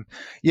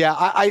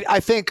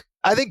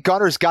 I think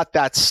Gunnar's got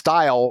that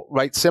style,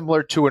 right?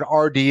 Similar to an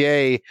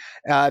RDA,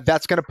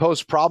 that's going to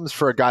pose problems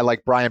for a guy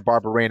like Brian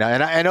Barberena.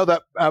 And I know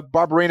that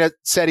Barberena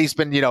said he's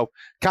been,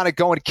 kind of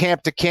going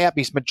camp to camp.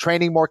 He's been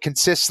training more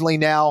consistently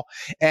now.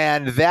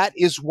 And that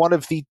is one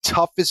of the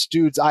toughest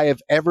dudes I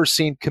have ever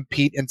seen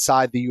compete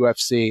inside the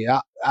UFC.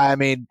 I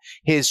mean,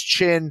 his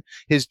chin,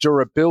 his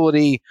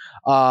durability,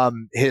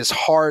 his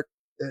heart,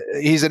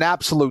 he's an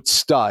absolute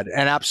stud,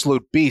 an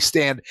absolute beast.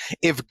 And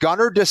if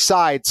Gunnar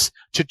decides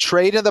to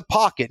trade in the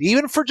pocket,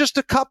 even for just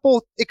a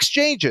couple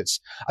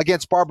exchanges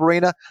against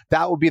Barberena,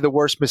 that would be the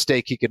worst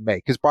mistake he could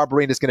make because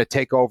Barberena is going to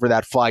take over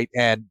that fight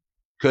and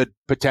could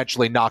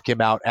potentially knock him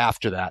out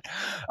after that.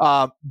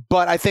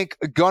 But I think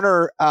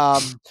Gunnar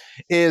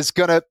is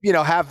going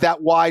to, have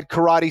that wide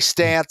karate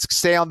stance,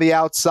 stay on the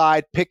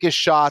outside, pick his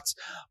shots.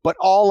 But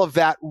all of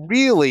that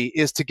really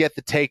is to get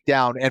the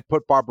takedown and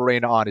put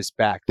Barberena on his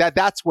back.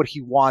 That's what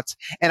he wants.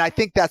 And I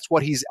think that's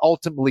what he's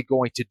ultimately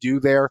going to do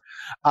there.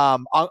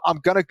 I'm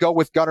going to go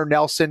with Gunnar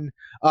Nelson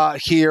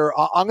here.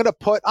 I'm going to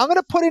put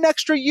an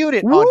extra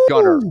unit on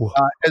Gunnar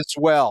as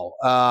well.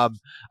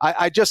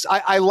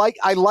 I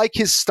like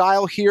his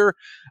style here.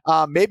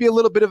 Maybe a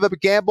little bit of a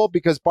gamble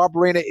because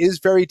Barberena is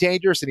very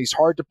dangerous and he's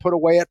hard to put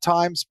away at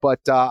times, but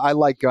I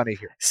like Gunny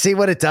here. See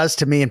what it does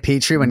to me and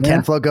Petrie when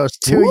Ken Flo goes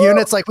two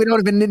units, like we don't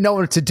even know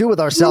what to do with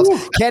ourselves.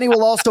 Kenny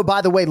will also,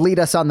 by the way, lead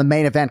us on the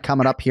main event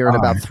coming up here in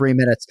about 3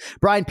 minutes.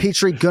 Brian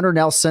Petrie, Gunnar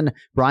Nelson,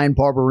 Brian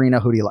Barberena,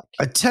 who do you like?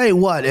 I tell you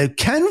what, if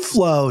Ken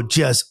Flo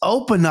just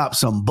opened up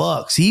some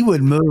books, he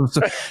would move.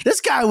 This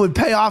guy would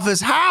pay off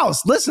his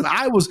house. Listen,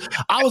 I was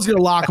going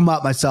to lock him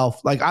up myself.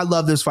 Like, I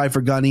love this fight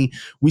for Gunny.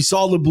 We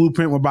saw the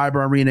blueprint with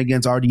Barberena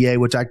against RDA,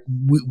 which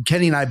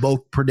Kenny and I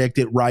both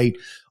predicted right.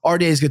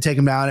 RDA is going to take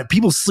him down.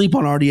 People sleep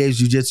on RDA's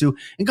jiu-jitsu,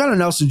 and Gunnar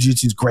Nelson's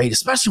jiu-jitsu is great,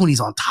 especially when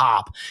he's on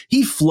top.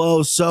 He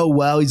flows so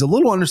well. He's a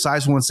little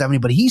undersized for 170,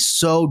 but he's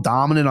so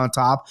dominant on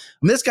top. I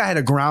mean, this guy had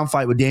a ground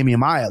fight with Damian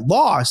Maia,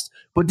 lost,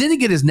 but didn't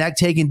get his neck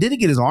taken, didn't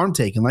get his arm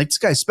taken. Like, this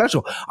guy's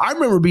special. I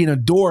remember being a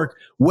dork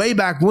way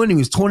back when he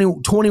was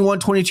 21,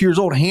 22 years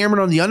old,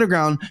 hammering on the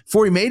underground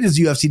before he made his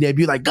UFC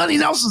debut. Like, Gunnar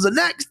Nelson's the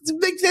next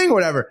big thing or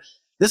whatever.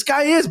 This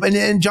guy is,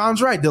 and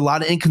John's right. There's a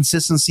lot of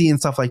inconsistency and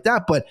stuff like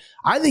that. But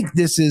I think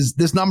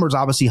this number is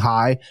obviously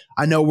high.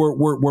 I know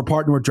we're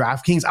partnered with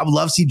DraftKings. I would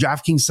love to see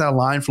DraftKings set a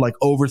line for like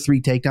over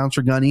 3 takedowns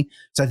for Gunny.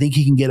 So I think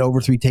he can get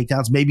over 3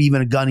 takedowns, maybe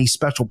even a Gunny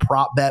special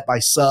prop bet by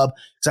sub.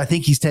 So I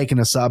think he's taking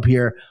a sub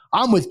here.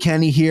 I'm with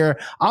Kenny here.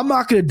 I'm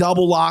not going to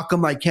double lock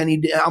him like Kenny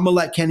did. I'm going to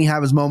let Kenny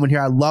have his moment here.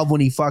 I love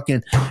when he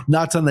fucking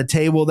nuts on the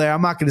table there.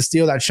 I'm not going to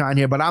steal that shine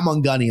here, but I'm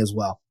on Gunny as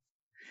well.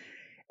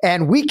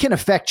 And we can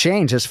affect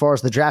change as far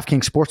as the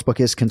DraftKings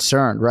Sportsbook is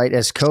concerned, right?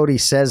 As Cody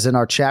says in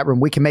our chat room,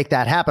 we can make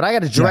that happen. I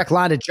got a direct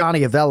line to Johnny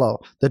Avello,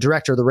 the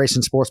director of the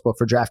Racing Sportsbook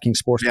for DraftKings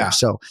Sportsbook. Yeah.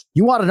 So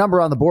you want a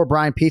number on the board,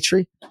 Brian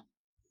Petrie?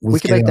 We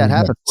can make that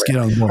happen. Let's get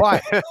on the board. All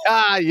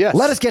right. Yes.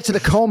 Let us get to the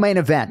co-main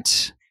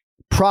event.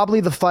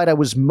 Probably the fight I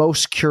was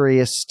most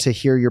curious to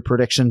hear your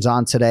predictions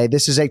on today.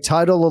 This is a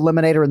title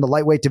eliminator in the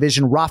lightweight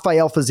division.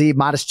 Rafael Fiziev,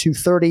 minus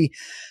 230.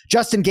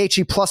 Justin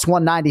Gaethje, plus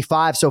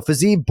 195. So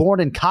Fiziev, born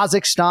in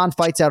Kazakhstan,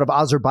 fights out of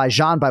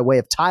Azerbaijan by way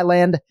of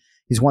Thailand.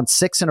 He's won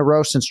 6 in a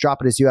row since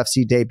dropping his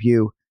UFC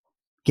debut.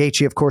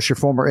 Gaethje, of course, your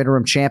former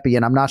interim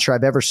champion. I'm not sure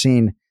I've ever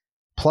seen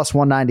plus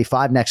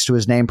 195 next to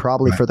his name.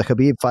 Probably for the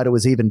Khabib fight, it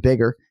was even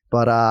bigger.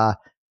 But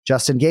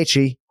Justin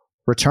Gaethje,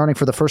 returning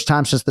for the first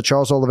time since the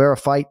Charles Oliveira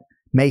fight,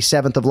 May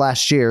 7th of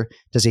last year.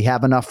 Does he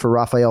have enough for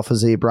Rafael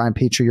Fiziev? Brian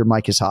Petrie, your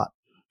mic is hot.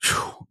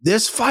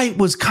 This fight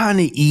was kind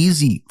of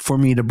easy for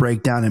me to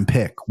break down and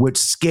pick, which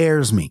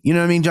scares me. You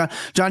know what I mean, John?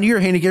 John, you're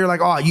a handicap. You're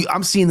like,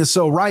 I'm seeing this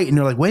so right. And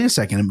you're like, wait a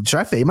second. Should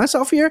I fade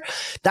myself here?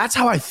 That's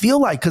how I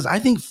feel like, because I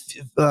think,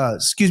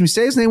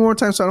 say his name one more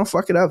time so I don't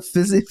fuck it up.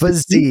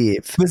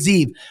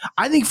 Fiziev.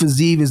 I think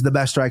Fiziev is the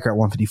best striker at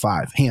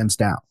 155, hands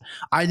down.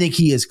 I think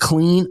he is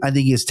clean. I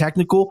think he is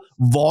technical,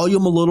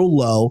 volume a little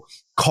low,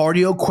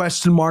 cardio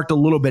question marked a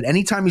little bit.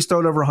 Anytime he's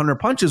thrown over 100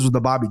 punches with the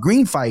Bobby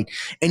Green fight,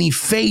 and he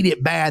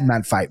faded bad in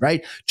that fight,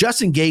 right?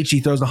 Justin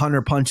Gaethje throws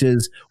 100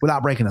 punches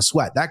without breaking a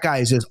sweat. That guy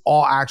is just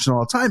all action all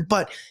the time,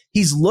 but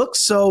he's looked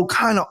so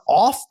kind of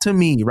off to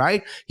me,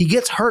 right? He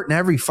gets hurt in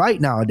every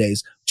fight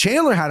nowadays.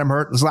 Chandler had him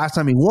hurt this last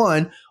time he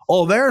won.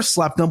 Oliveira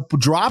slept him,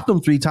 dropped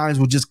him 3 times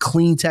with just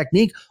clean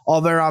technique.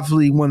 Oliveira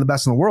obviously one of the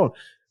best in the world.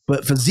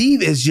 But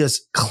Fiziev is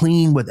just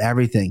clean with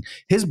everything.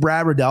 His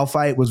Brad Riddell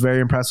fight was very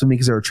impressive with me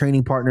because they were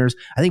training partners.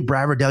 I think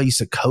Brad Riddell used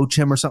to coach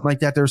him or something like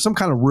that. There was some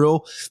kind of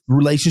real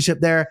relationship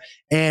there.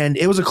 And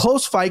it was a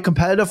close fight,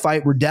 competitive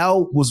fight.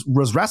 Riddell was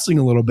wrestling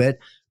a little bit,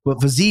 but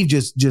Fiziev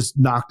just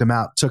knocked him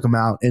out, took him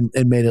out, and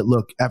made it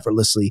look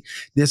effortlessly.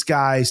 This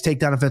guy's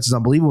takedown offense is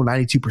unbelievable,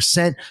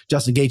 92%.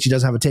 Justin Gaethje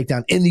doesn't have a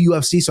takedown in the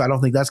UFC, so I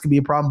don't think that's going to be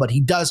a problem, but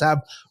he does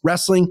have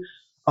wrestling.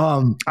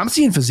 I'm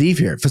seeing Fiziev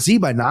here. Fiziev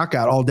by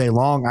knockout all day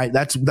long.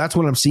 That's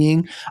what I'm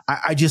seeing.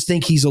 I just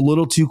think he's a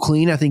little too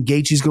clean. I think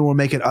Gaethje's going to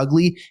make it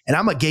ugly. And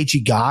I'm a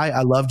Gaethje guy.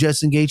 I love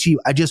Justin Gaethje.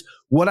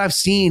 What I've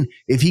seen,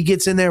 if he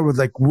gets in there with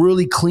like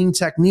really clean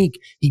technique,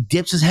 he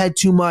dips his head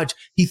too much.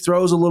 He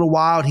throws a little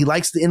wild. He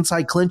likes the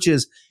inside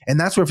clinches. And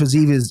that's where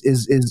Fiziev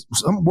is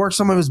works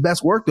some of his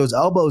best work, those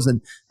elbows and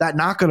that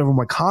knockout of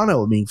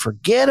Moicano. I mean,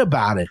 forget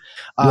about it.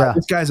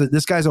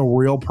 This guy's a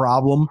real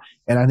problem.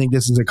 And I think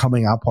this is a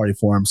coming out party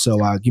for him. So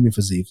give me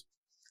Fiziev.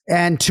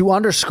 And to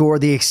underscore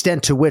the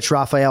extent to which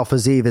Rafael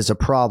Fiziev is a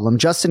problem,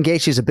 Justin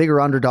Gaethje is a bigger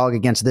underdog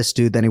against this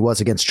dude than he was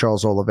against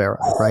Charles Oliveira,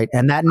 right?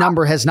 And that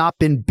number has not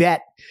been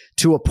bet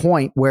to a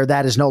point where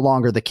that is no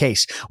longer the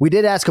case. We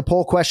did ask a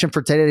poll question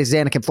for today's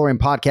Anik and Florian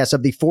podcast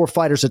of the 4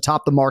 fighters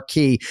atop the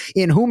marquee.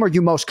 In whom are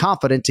you most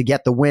confident to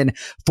get the win?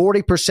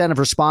 40% of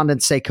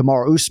respondents say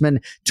Kamaru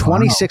Usman.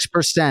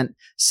 26%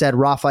 said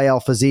Rafael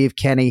Fiziev.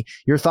 Kenny,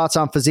 your thoughts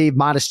on Fiziev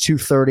minus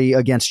 230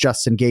 against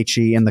Justin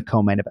Gaethje in the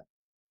co-main event?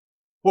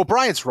 Well,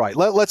 Brian's right.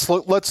 Let's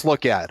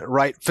look at it,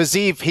 right?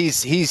 Fiziev,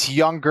 he's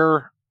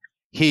younger,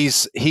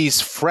 he's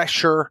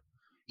fresher,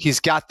 he's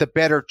got the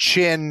better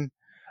chin.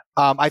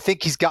 I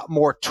think he's got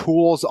more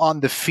tools on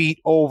the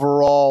feet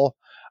overall.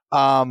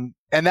 And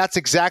that's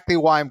exactly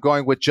why I'm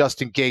going with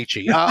Justin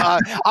Gaethje.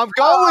 I'm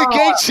going with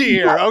Gaethje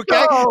here,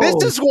 okay? No.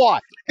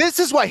 This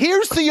is why.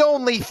 Here's the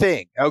only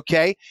thing,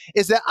 okay,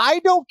 is that I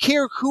don't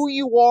care who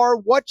you are,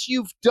 what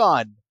you've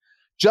done.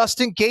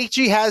 Justin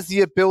Gaethje has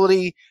the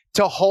ability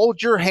to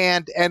hold your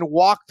hand and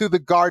walk through the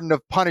garden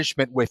of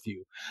punishment with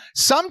you.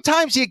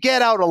 Sometimes you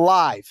get out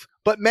alive,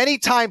 but many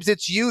times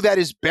it's you that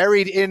is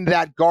buried in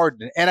that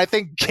garden. And I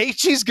think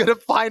Gaethje's going to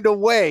find a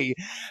way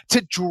to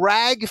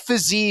drag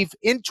Fiziev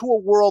into a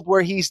world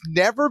where he's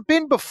never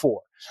been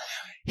before.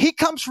 He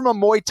comes from a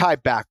Muay Thai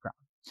background.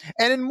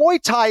 And in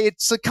Muay Thai,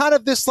 it's kind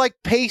of this like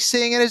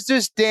pacing and it's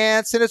this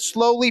dance and it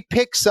slowly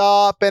picks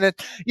up and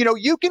it,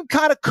 you can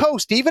kind of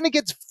coast even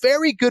against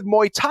very good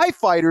Muay Thai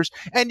fighters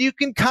and you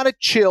can kind of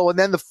chill. And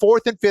then the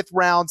 4th and 5th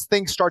rounds,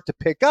 things start to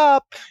pick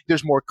up.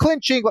 There's more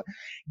clinching.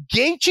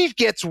 Gaethje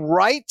gets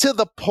right to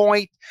the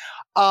point.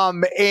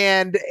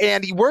 And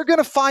we're going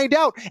to find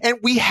out. And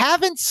we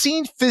haven't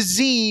seen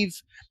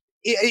Fiziev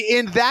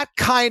in that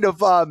kind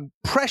of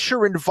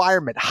pressure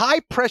environment,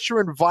 high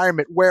pressure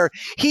environment where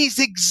he's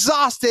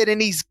exhausted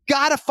and he's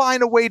got to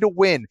find a way to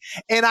win.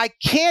 And I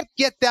can't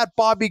get that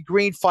Bobby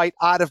Green fight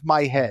out of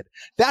my head.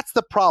 That's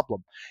the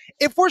problem.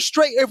 If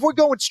we're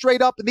going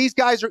straight up and these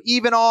guys are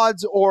even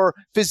odds or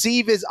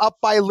Fiziev is up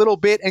by a little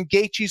bit and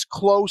Gaethje's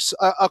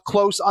a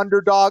close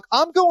underdog,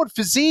 I'm going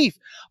Fiziev.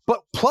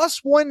 But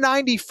plus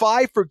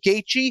 195 for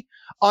Gaethje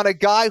on a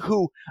guy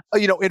who,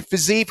 in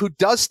Fiziev, who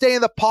does stay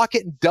in the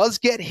pocket and does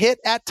get hit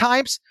at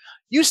times.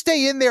 You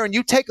stay in there and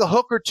you take a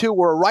hook or two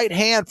or a right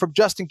hand from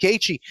Justin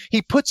Gaethje.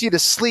 He puts you to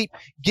sleep.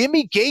 Give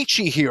me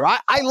Gaethje here.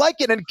 I like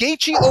it. And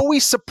Gaethje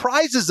always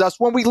surprises us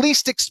when we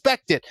least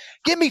expect it.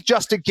 Give me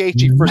Justin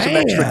Gaethje for some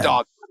extra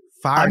dog.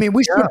 I mean,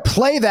 we should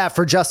play that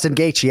for Justin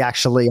Gaethje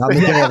actually on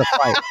the day of the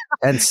fight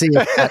and see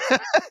if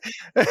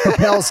that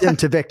propels him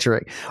to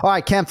victory. All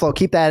right, Camflo,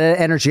 keep that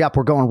energy up.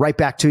 We're going right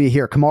back to you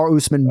here. Kamaru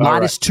Usman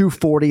minus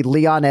 240,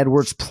 Leon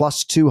Edwards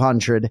plus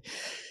 200.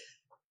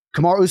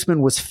 Kamaru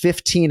Usman was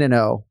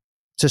 15-0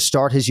 to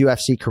start his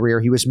UFC career.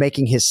 He was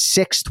making his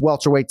 6th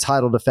welterweight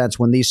title defense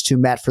when these two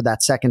met for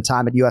that second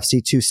time at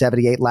UFC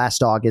 278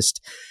 last August.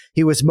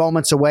 He was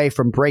moments away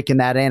from breaking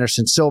that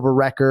Anderson Silva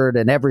record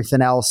and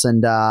everything else.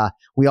 And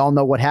we all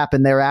know what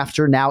happened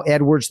thereafter. Now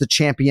Edwards, the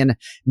champion,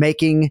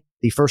 making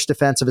the first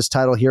defense of his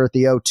title here at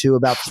the O2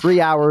 about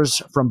 3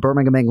 hours from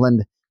Birmingham,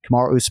 England.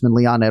 Kamaru Usman,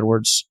 Leon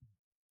Edwards.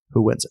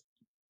 Who wins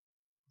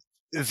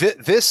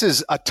it? This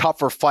is a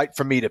tougher fight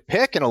for me to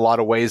pick in a lot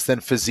of ways than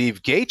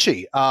Fiziev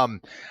Gaethje.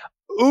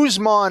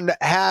 Usman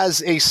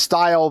has a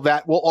style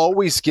that will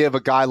always give a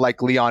guy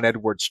like Leon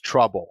Edwards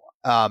trouble.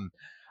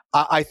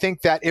 I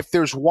think that if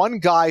there's one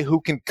guy who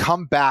can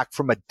come back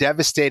from a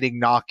devastating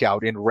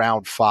knockout in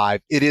round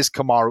 5, it is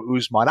Kamaru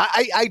Usman.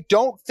 I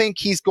don't think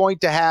he's going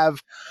to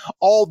have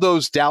all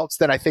those doubts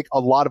that I think a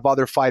lot of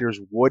other fighters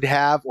would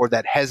have, or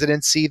that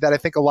hesitancy that I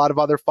think a lot of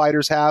other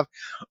fighters have.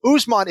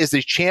 Usman is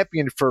a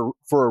champion for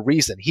a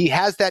reason. He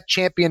has that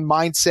champion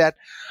mindset.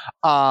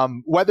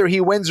 Whether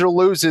he wins or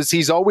loses,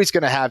 he's always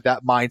going to have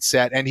that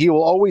mindset, and he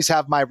will always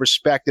have my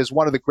respect as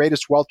one of the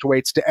greatest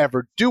welterweights to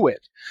ever do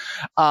it.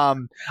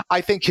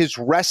 I think his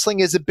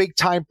wrestling is a big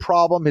time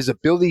problem. His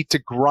ability to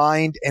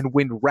grind and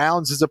win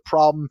rounds is a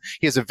problem.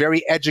 He has a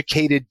very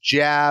educated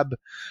jab.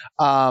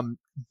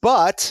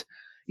 But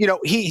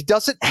he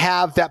doesn't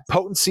have that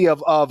potency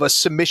of a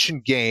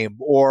submission game,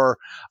 or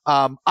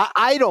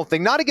I don't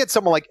think, not against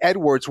someone like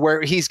Edwards,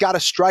 where he's got a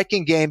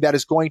striking game that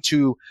is going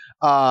to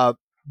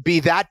be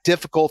that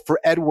difficult for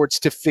Edwards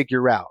to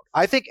figure out.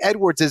 I think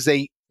Edwards is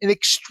an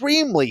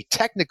extremely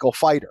technical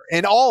fighter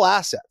in all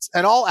assets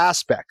and all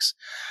aspects.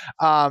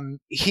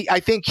 I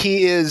think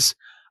he is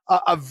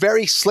a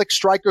very slick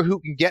striker who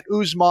can get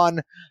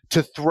Usman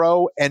to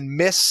throw and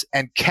miss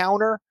and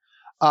counter.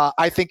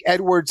 I think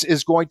Edwards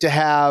is going to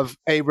have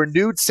a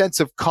renewed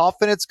sense of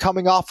confidence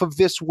coming off of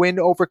this win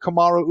over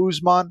Kamaru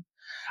Usman.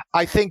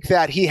 I think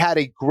that he had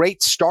a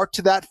great start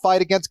to that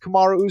fight against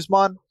Kamaru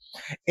Usman.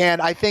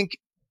 And I think,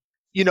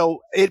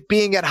 it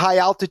being at high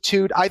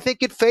altitude, I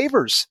think it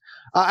favors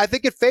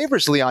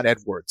Leon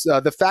Edwards.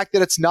 The fact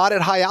that it's not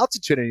at high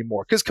altitude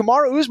anymore, because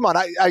Kamaru Usman,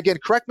 again,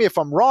 correct me if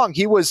I'm wrong,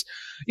 he was,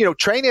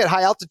 training at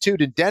high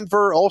altitude in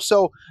Denver,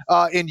 also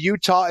in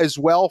Utah as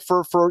well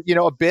for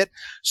a bit.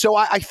 So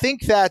I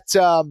think that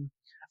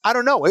I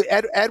don't know.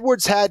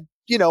 Edwards had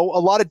a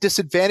lot of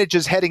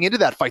disadvantages heading into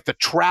that fight. The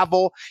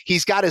travel,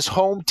 he's got his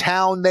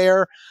hometown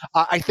there.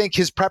 I think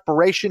his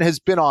preparation has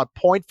been on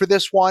point for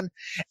this one,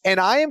 and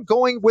I am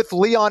going with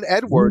Leon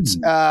Edwards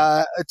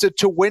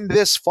to win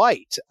this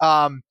fight.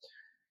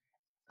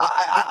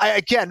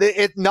 Again,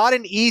 it's not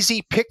an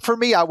easy pick for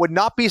me. I would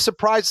not be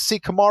surprised to see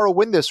Kamaru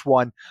win this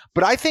one,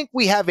 but I think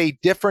we have a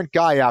different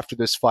guy after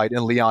this fight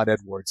in Leon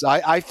Edwards.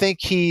 I think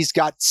he's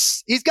got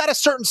a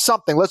certain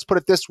something, let's put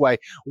it this way.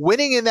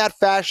 Winning in that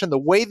fashion, the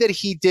way that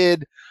he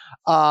did,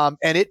 and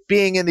it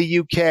being in the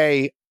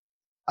UK,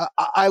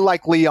 I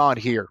like Leon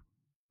here.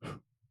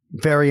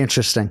 Very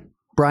interesting.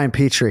 Brian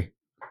Petrie,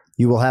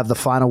 you will have the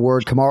final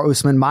word. Kamaru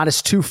Usman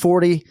minus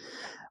 240.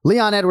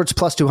 Leon Edwards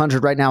plus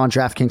 200 right now on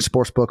DraftKings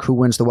Sportsbook. Who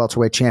wins the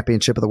welterweight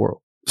championship of the world?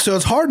 So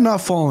it's hard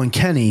enough following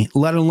Kenny,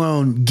 let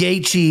alone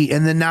Gaethje,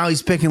 and then now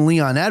he's picking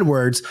Leon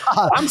Edwards.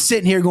 I'm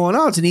sitting here going,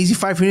 it's an easy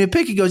fight for me to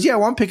pick. He goes, yeah,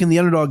 well, I'm picking the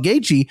underdog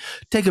Gaethje.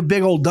 Take a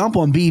big old dump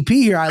on BP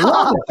here. I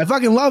love it. I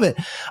fucking love it.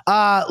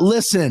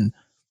 Listen,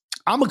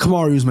 I'm a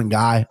Kamaru Usman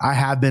guy. I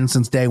have been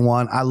since day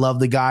one. I love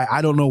the guy.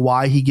 I don't know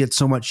why he gets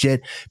so much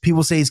shit.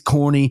 People say he's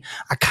corny.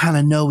 I kind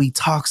of know he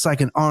talks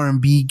like an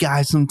R&B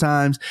guy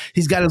sometimes.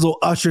 He's got his little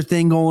Usher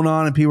thing going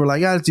on, and people are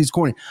like, he's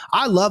corny.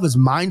 I love his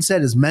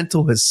mindset, his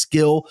mental, his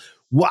skill.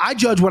 Well, I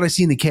judge what I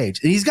see in the cage.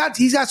 And he's got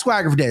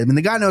swagger for days. I mean,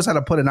 the guy knows how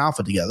to put an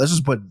outfit together. Let's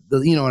just put,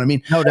 you know what I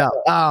mean? No doubt.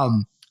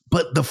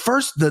 But the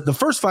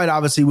first fight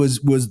obviously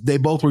was they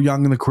both were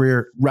young in the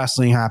career.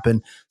 Wrestling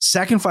happened.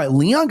 Second fight,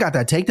 Leon got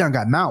that takedown,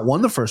 got mount,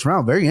 won the first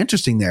round. Very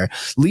interesting there.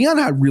 Leon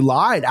had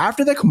relied,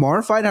 after that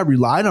Kamaru fight, had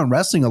relied on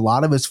wrestling a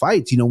lot of his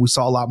fights. We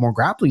saw a lot more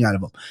grappling out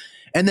of him.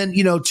 And then,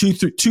 2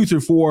 through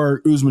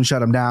 4, Usman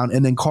shut him down.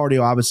 And then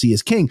cardio obviously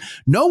is king.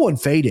 No one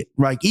faded,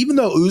 right? Even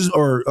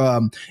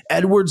though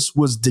Edwards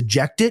was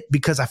dejected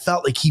because I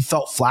felt like he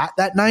felt flat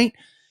that night,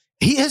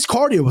 his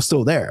cardio was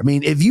still there. I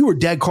mean, if you were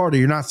dead cardio,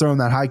 you're not throwing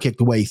that high kick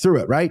the way he threw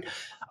it, right?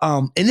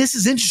 And this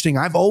is interesting.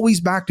 I've always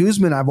backed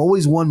Usman. I've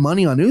always won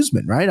money on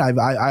Usman, right?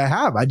 I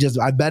have.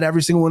 I bet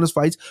every single one of his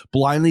fights,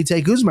 blindly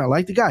take Usman. I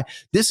like the guy.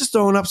 This is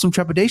throwing up some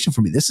trepidation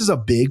for me. This is a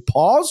big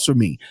pause for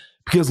me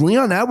because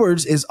Leon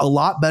Edwards is a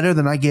lot better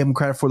than I gave him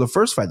credit for the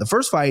first fight. The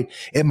first fight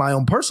in my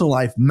own personal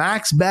life,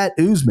 max bet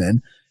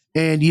Usman.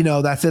 And,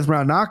 that 5th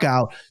round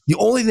knockout, the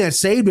only thing that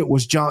saved it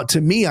was John.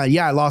 To me,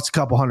 I lost a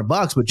couple $100,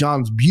 but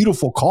John's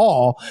beautiful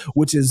call,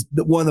 which is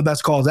one of the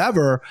best calls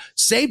ever,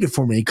 saved it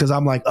for me because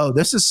I'm like, oh,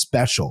 this is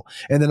special.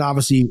 And then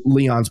obviously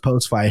Leon's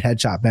post-fight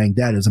headshot bang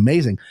dead is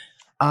amazing.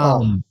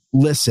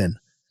 Listen,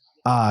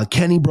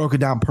 Kenny broke it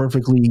down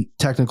perfectly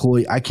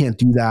technically. I can't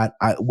do that.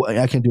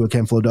 I can't do what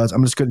Ken Flo does.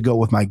 I'm just going to go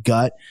with my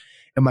gut.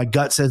 And my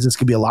gut says this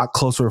could be a lot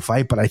closer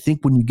fight, but I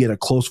think when you get a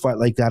close fight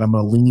like that, I'm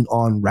going to lean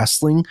on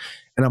wrestling,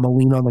 and I'm going to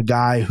lean on the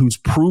guy who's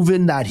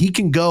proven that he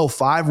can go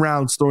 5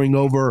 rounds throwing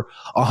over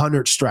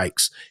 100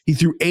 strikes. He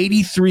threw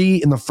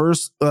 83 in the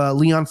first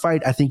Leon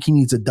fight. I think he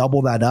needs to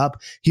double that up.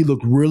 He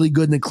looked really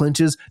good in the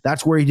clinches.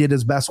 That's where he did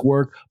his best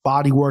work,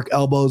 body work,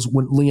 elbows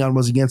when Leon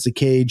was against the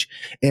cage.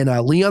 And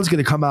Leon's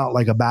going to come out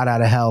like a bat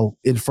out of hell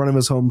in front of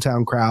his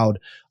hometown crowd.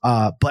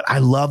 But I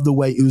love the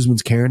way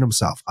Usman's carrying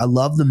himself. I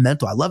love the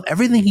mental. I love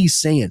everything he's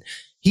saying.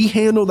 He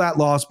handled that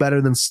loss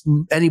better than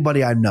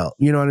anybody I know.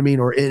 You know what I mean?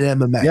 Or in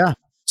MMA. Yeah.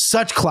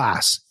 Such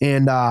class.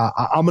 And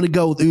I'm going to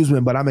go with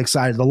Usman, but I'm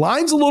excited. The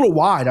line's a little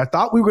wide. I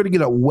thought we were going to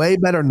get a way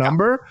better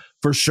number,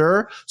 for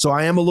sure. So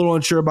I am a little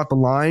unsure about the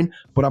line,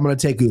 but I'm going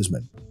to take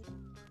Usman.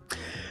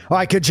 All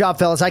right, good job,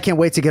 fellas. I can't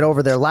wait to get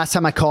over there. Last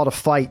time I called a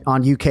fight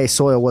on UK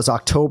soil was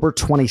October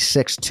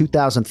 26,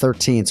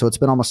 2013. So it's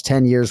been almost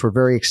 10 years. We're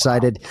very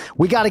excited. Wow.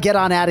 We got to get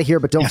on out of here,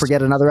 but don't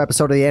forget another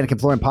episode of the Anik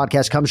and Florian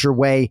podcast comes your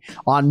way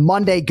on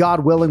Monday.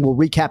 God willing, we'll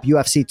recap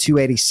UFC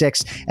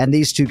 286. And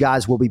these two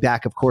guys will be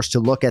back, of course, to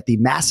look at the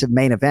massive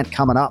main event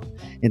coming up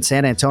in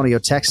San Antonio,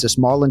 Texas.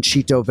 Marlon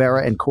Chito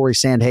Vera and Corey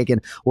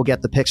Sandhagen will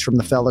get the picks from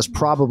the fellas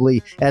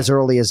probably as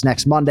early as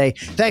next Monday.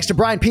 Thanks to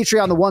Brian Petrie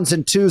on the ones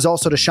and twos.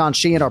 Also to Sean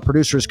Sheehan, our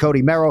producers,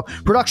 Cody Merrow.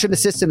 Production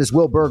assistant is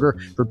Will Berger.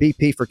 For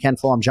BP, for Ken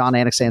Flom, John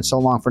Anik saying so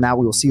long for now.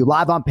 We will see you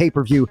live on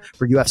pay-per-view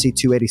for UFC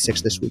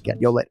 286 this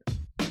weekend. Yo, later.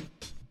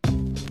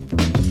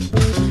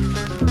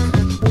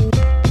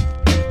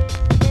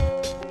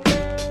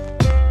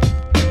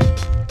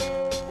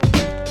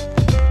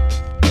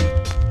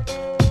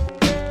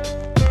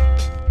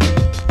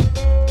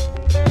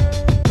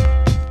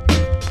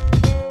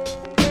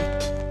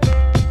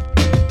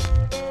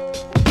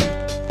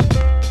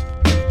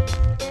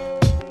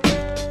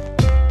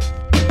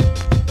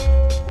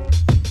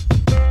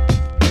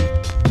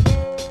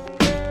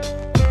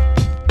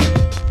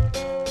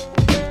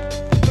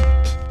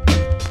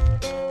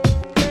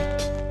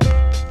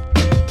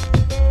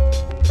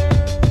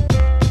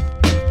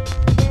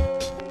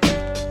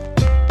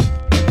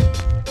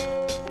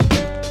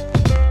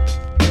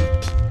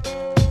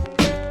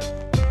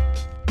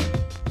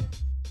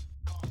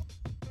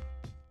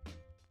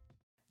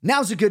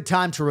 Now's a good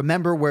time to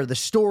remember where the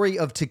story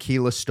of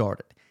tequila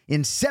started. In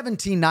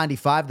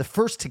 1795, the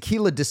first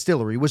tequila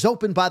distillery was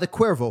opened by the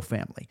Cuervo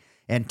family,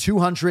 and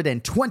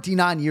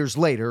 229 years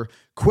later,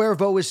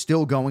 Cuervo is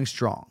still going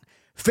strong.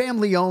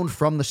 Family-owned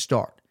from the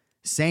start.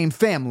 Same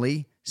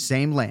family,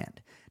 same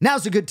land.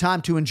 Now's a good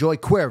time to enjoy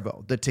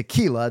Cuervo, the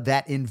tequila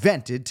that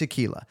invented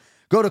tequila.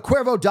 Go to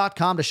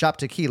Cuervo.com to shop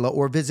tequila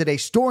or visit a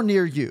store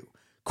near you.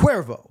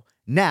 Cuervo,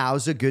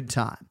 now's a good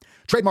time.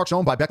 Trademarks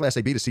owned by Beckley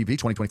SAB to CV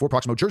 2024,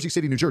 Proximo, Jersey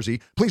City, New Jersey.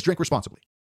 Please drink responsibly.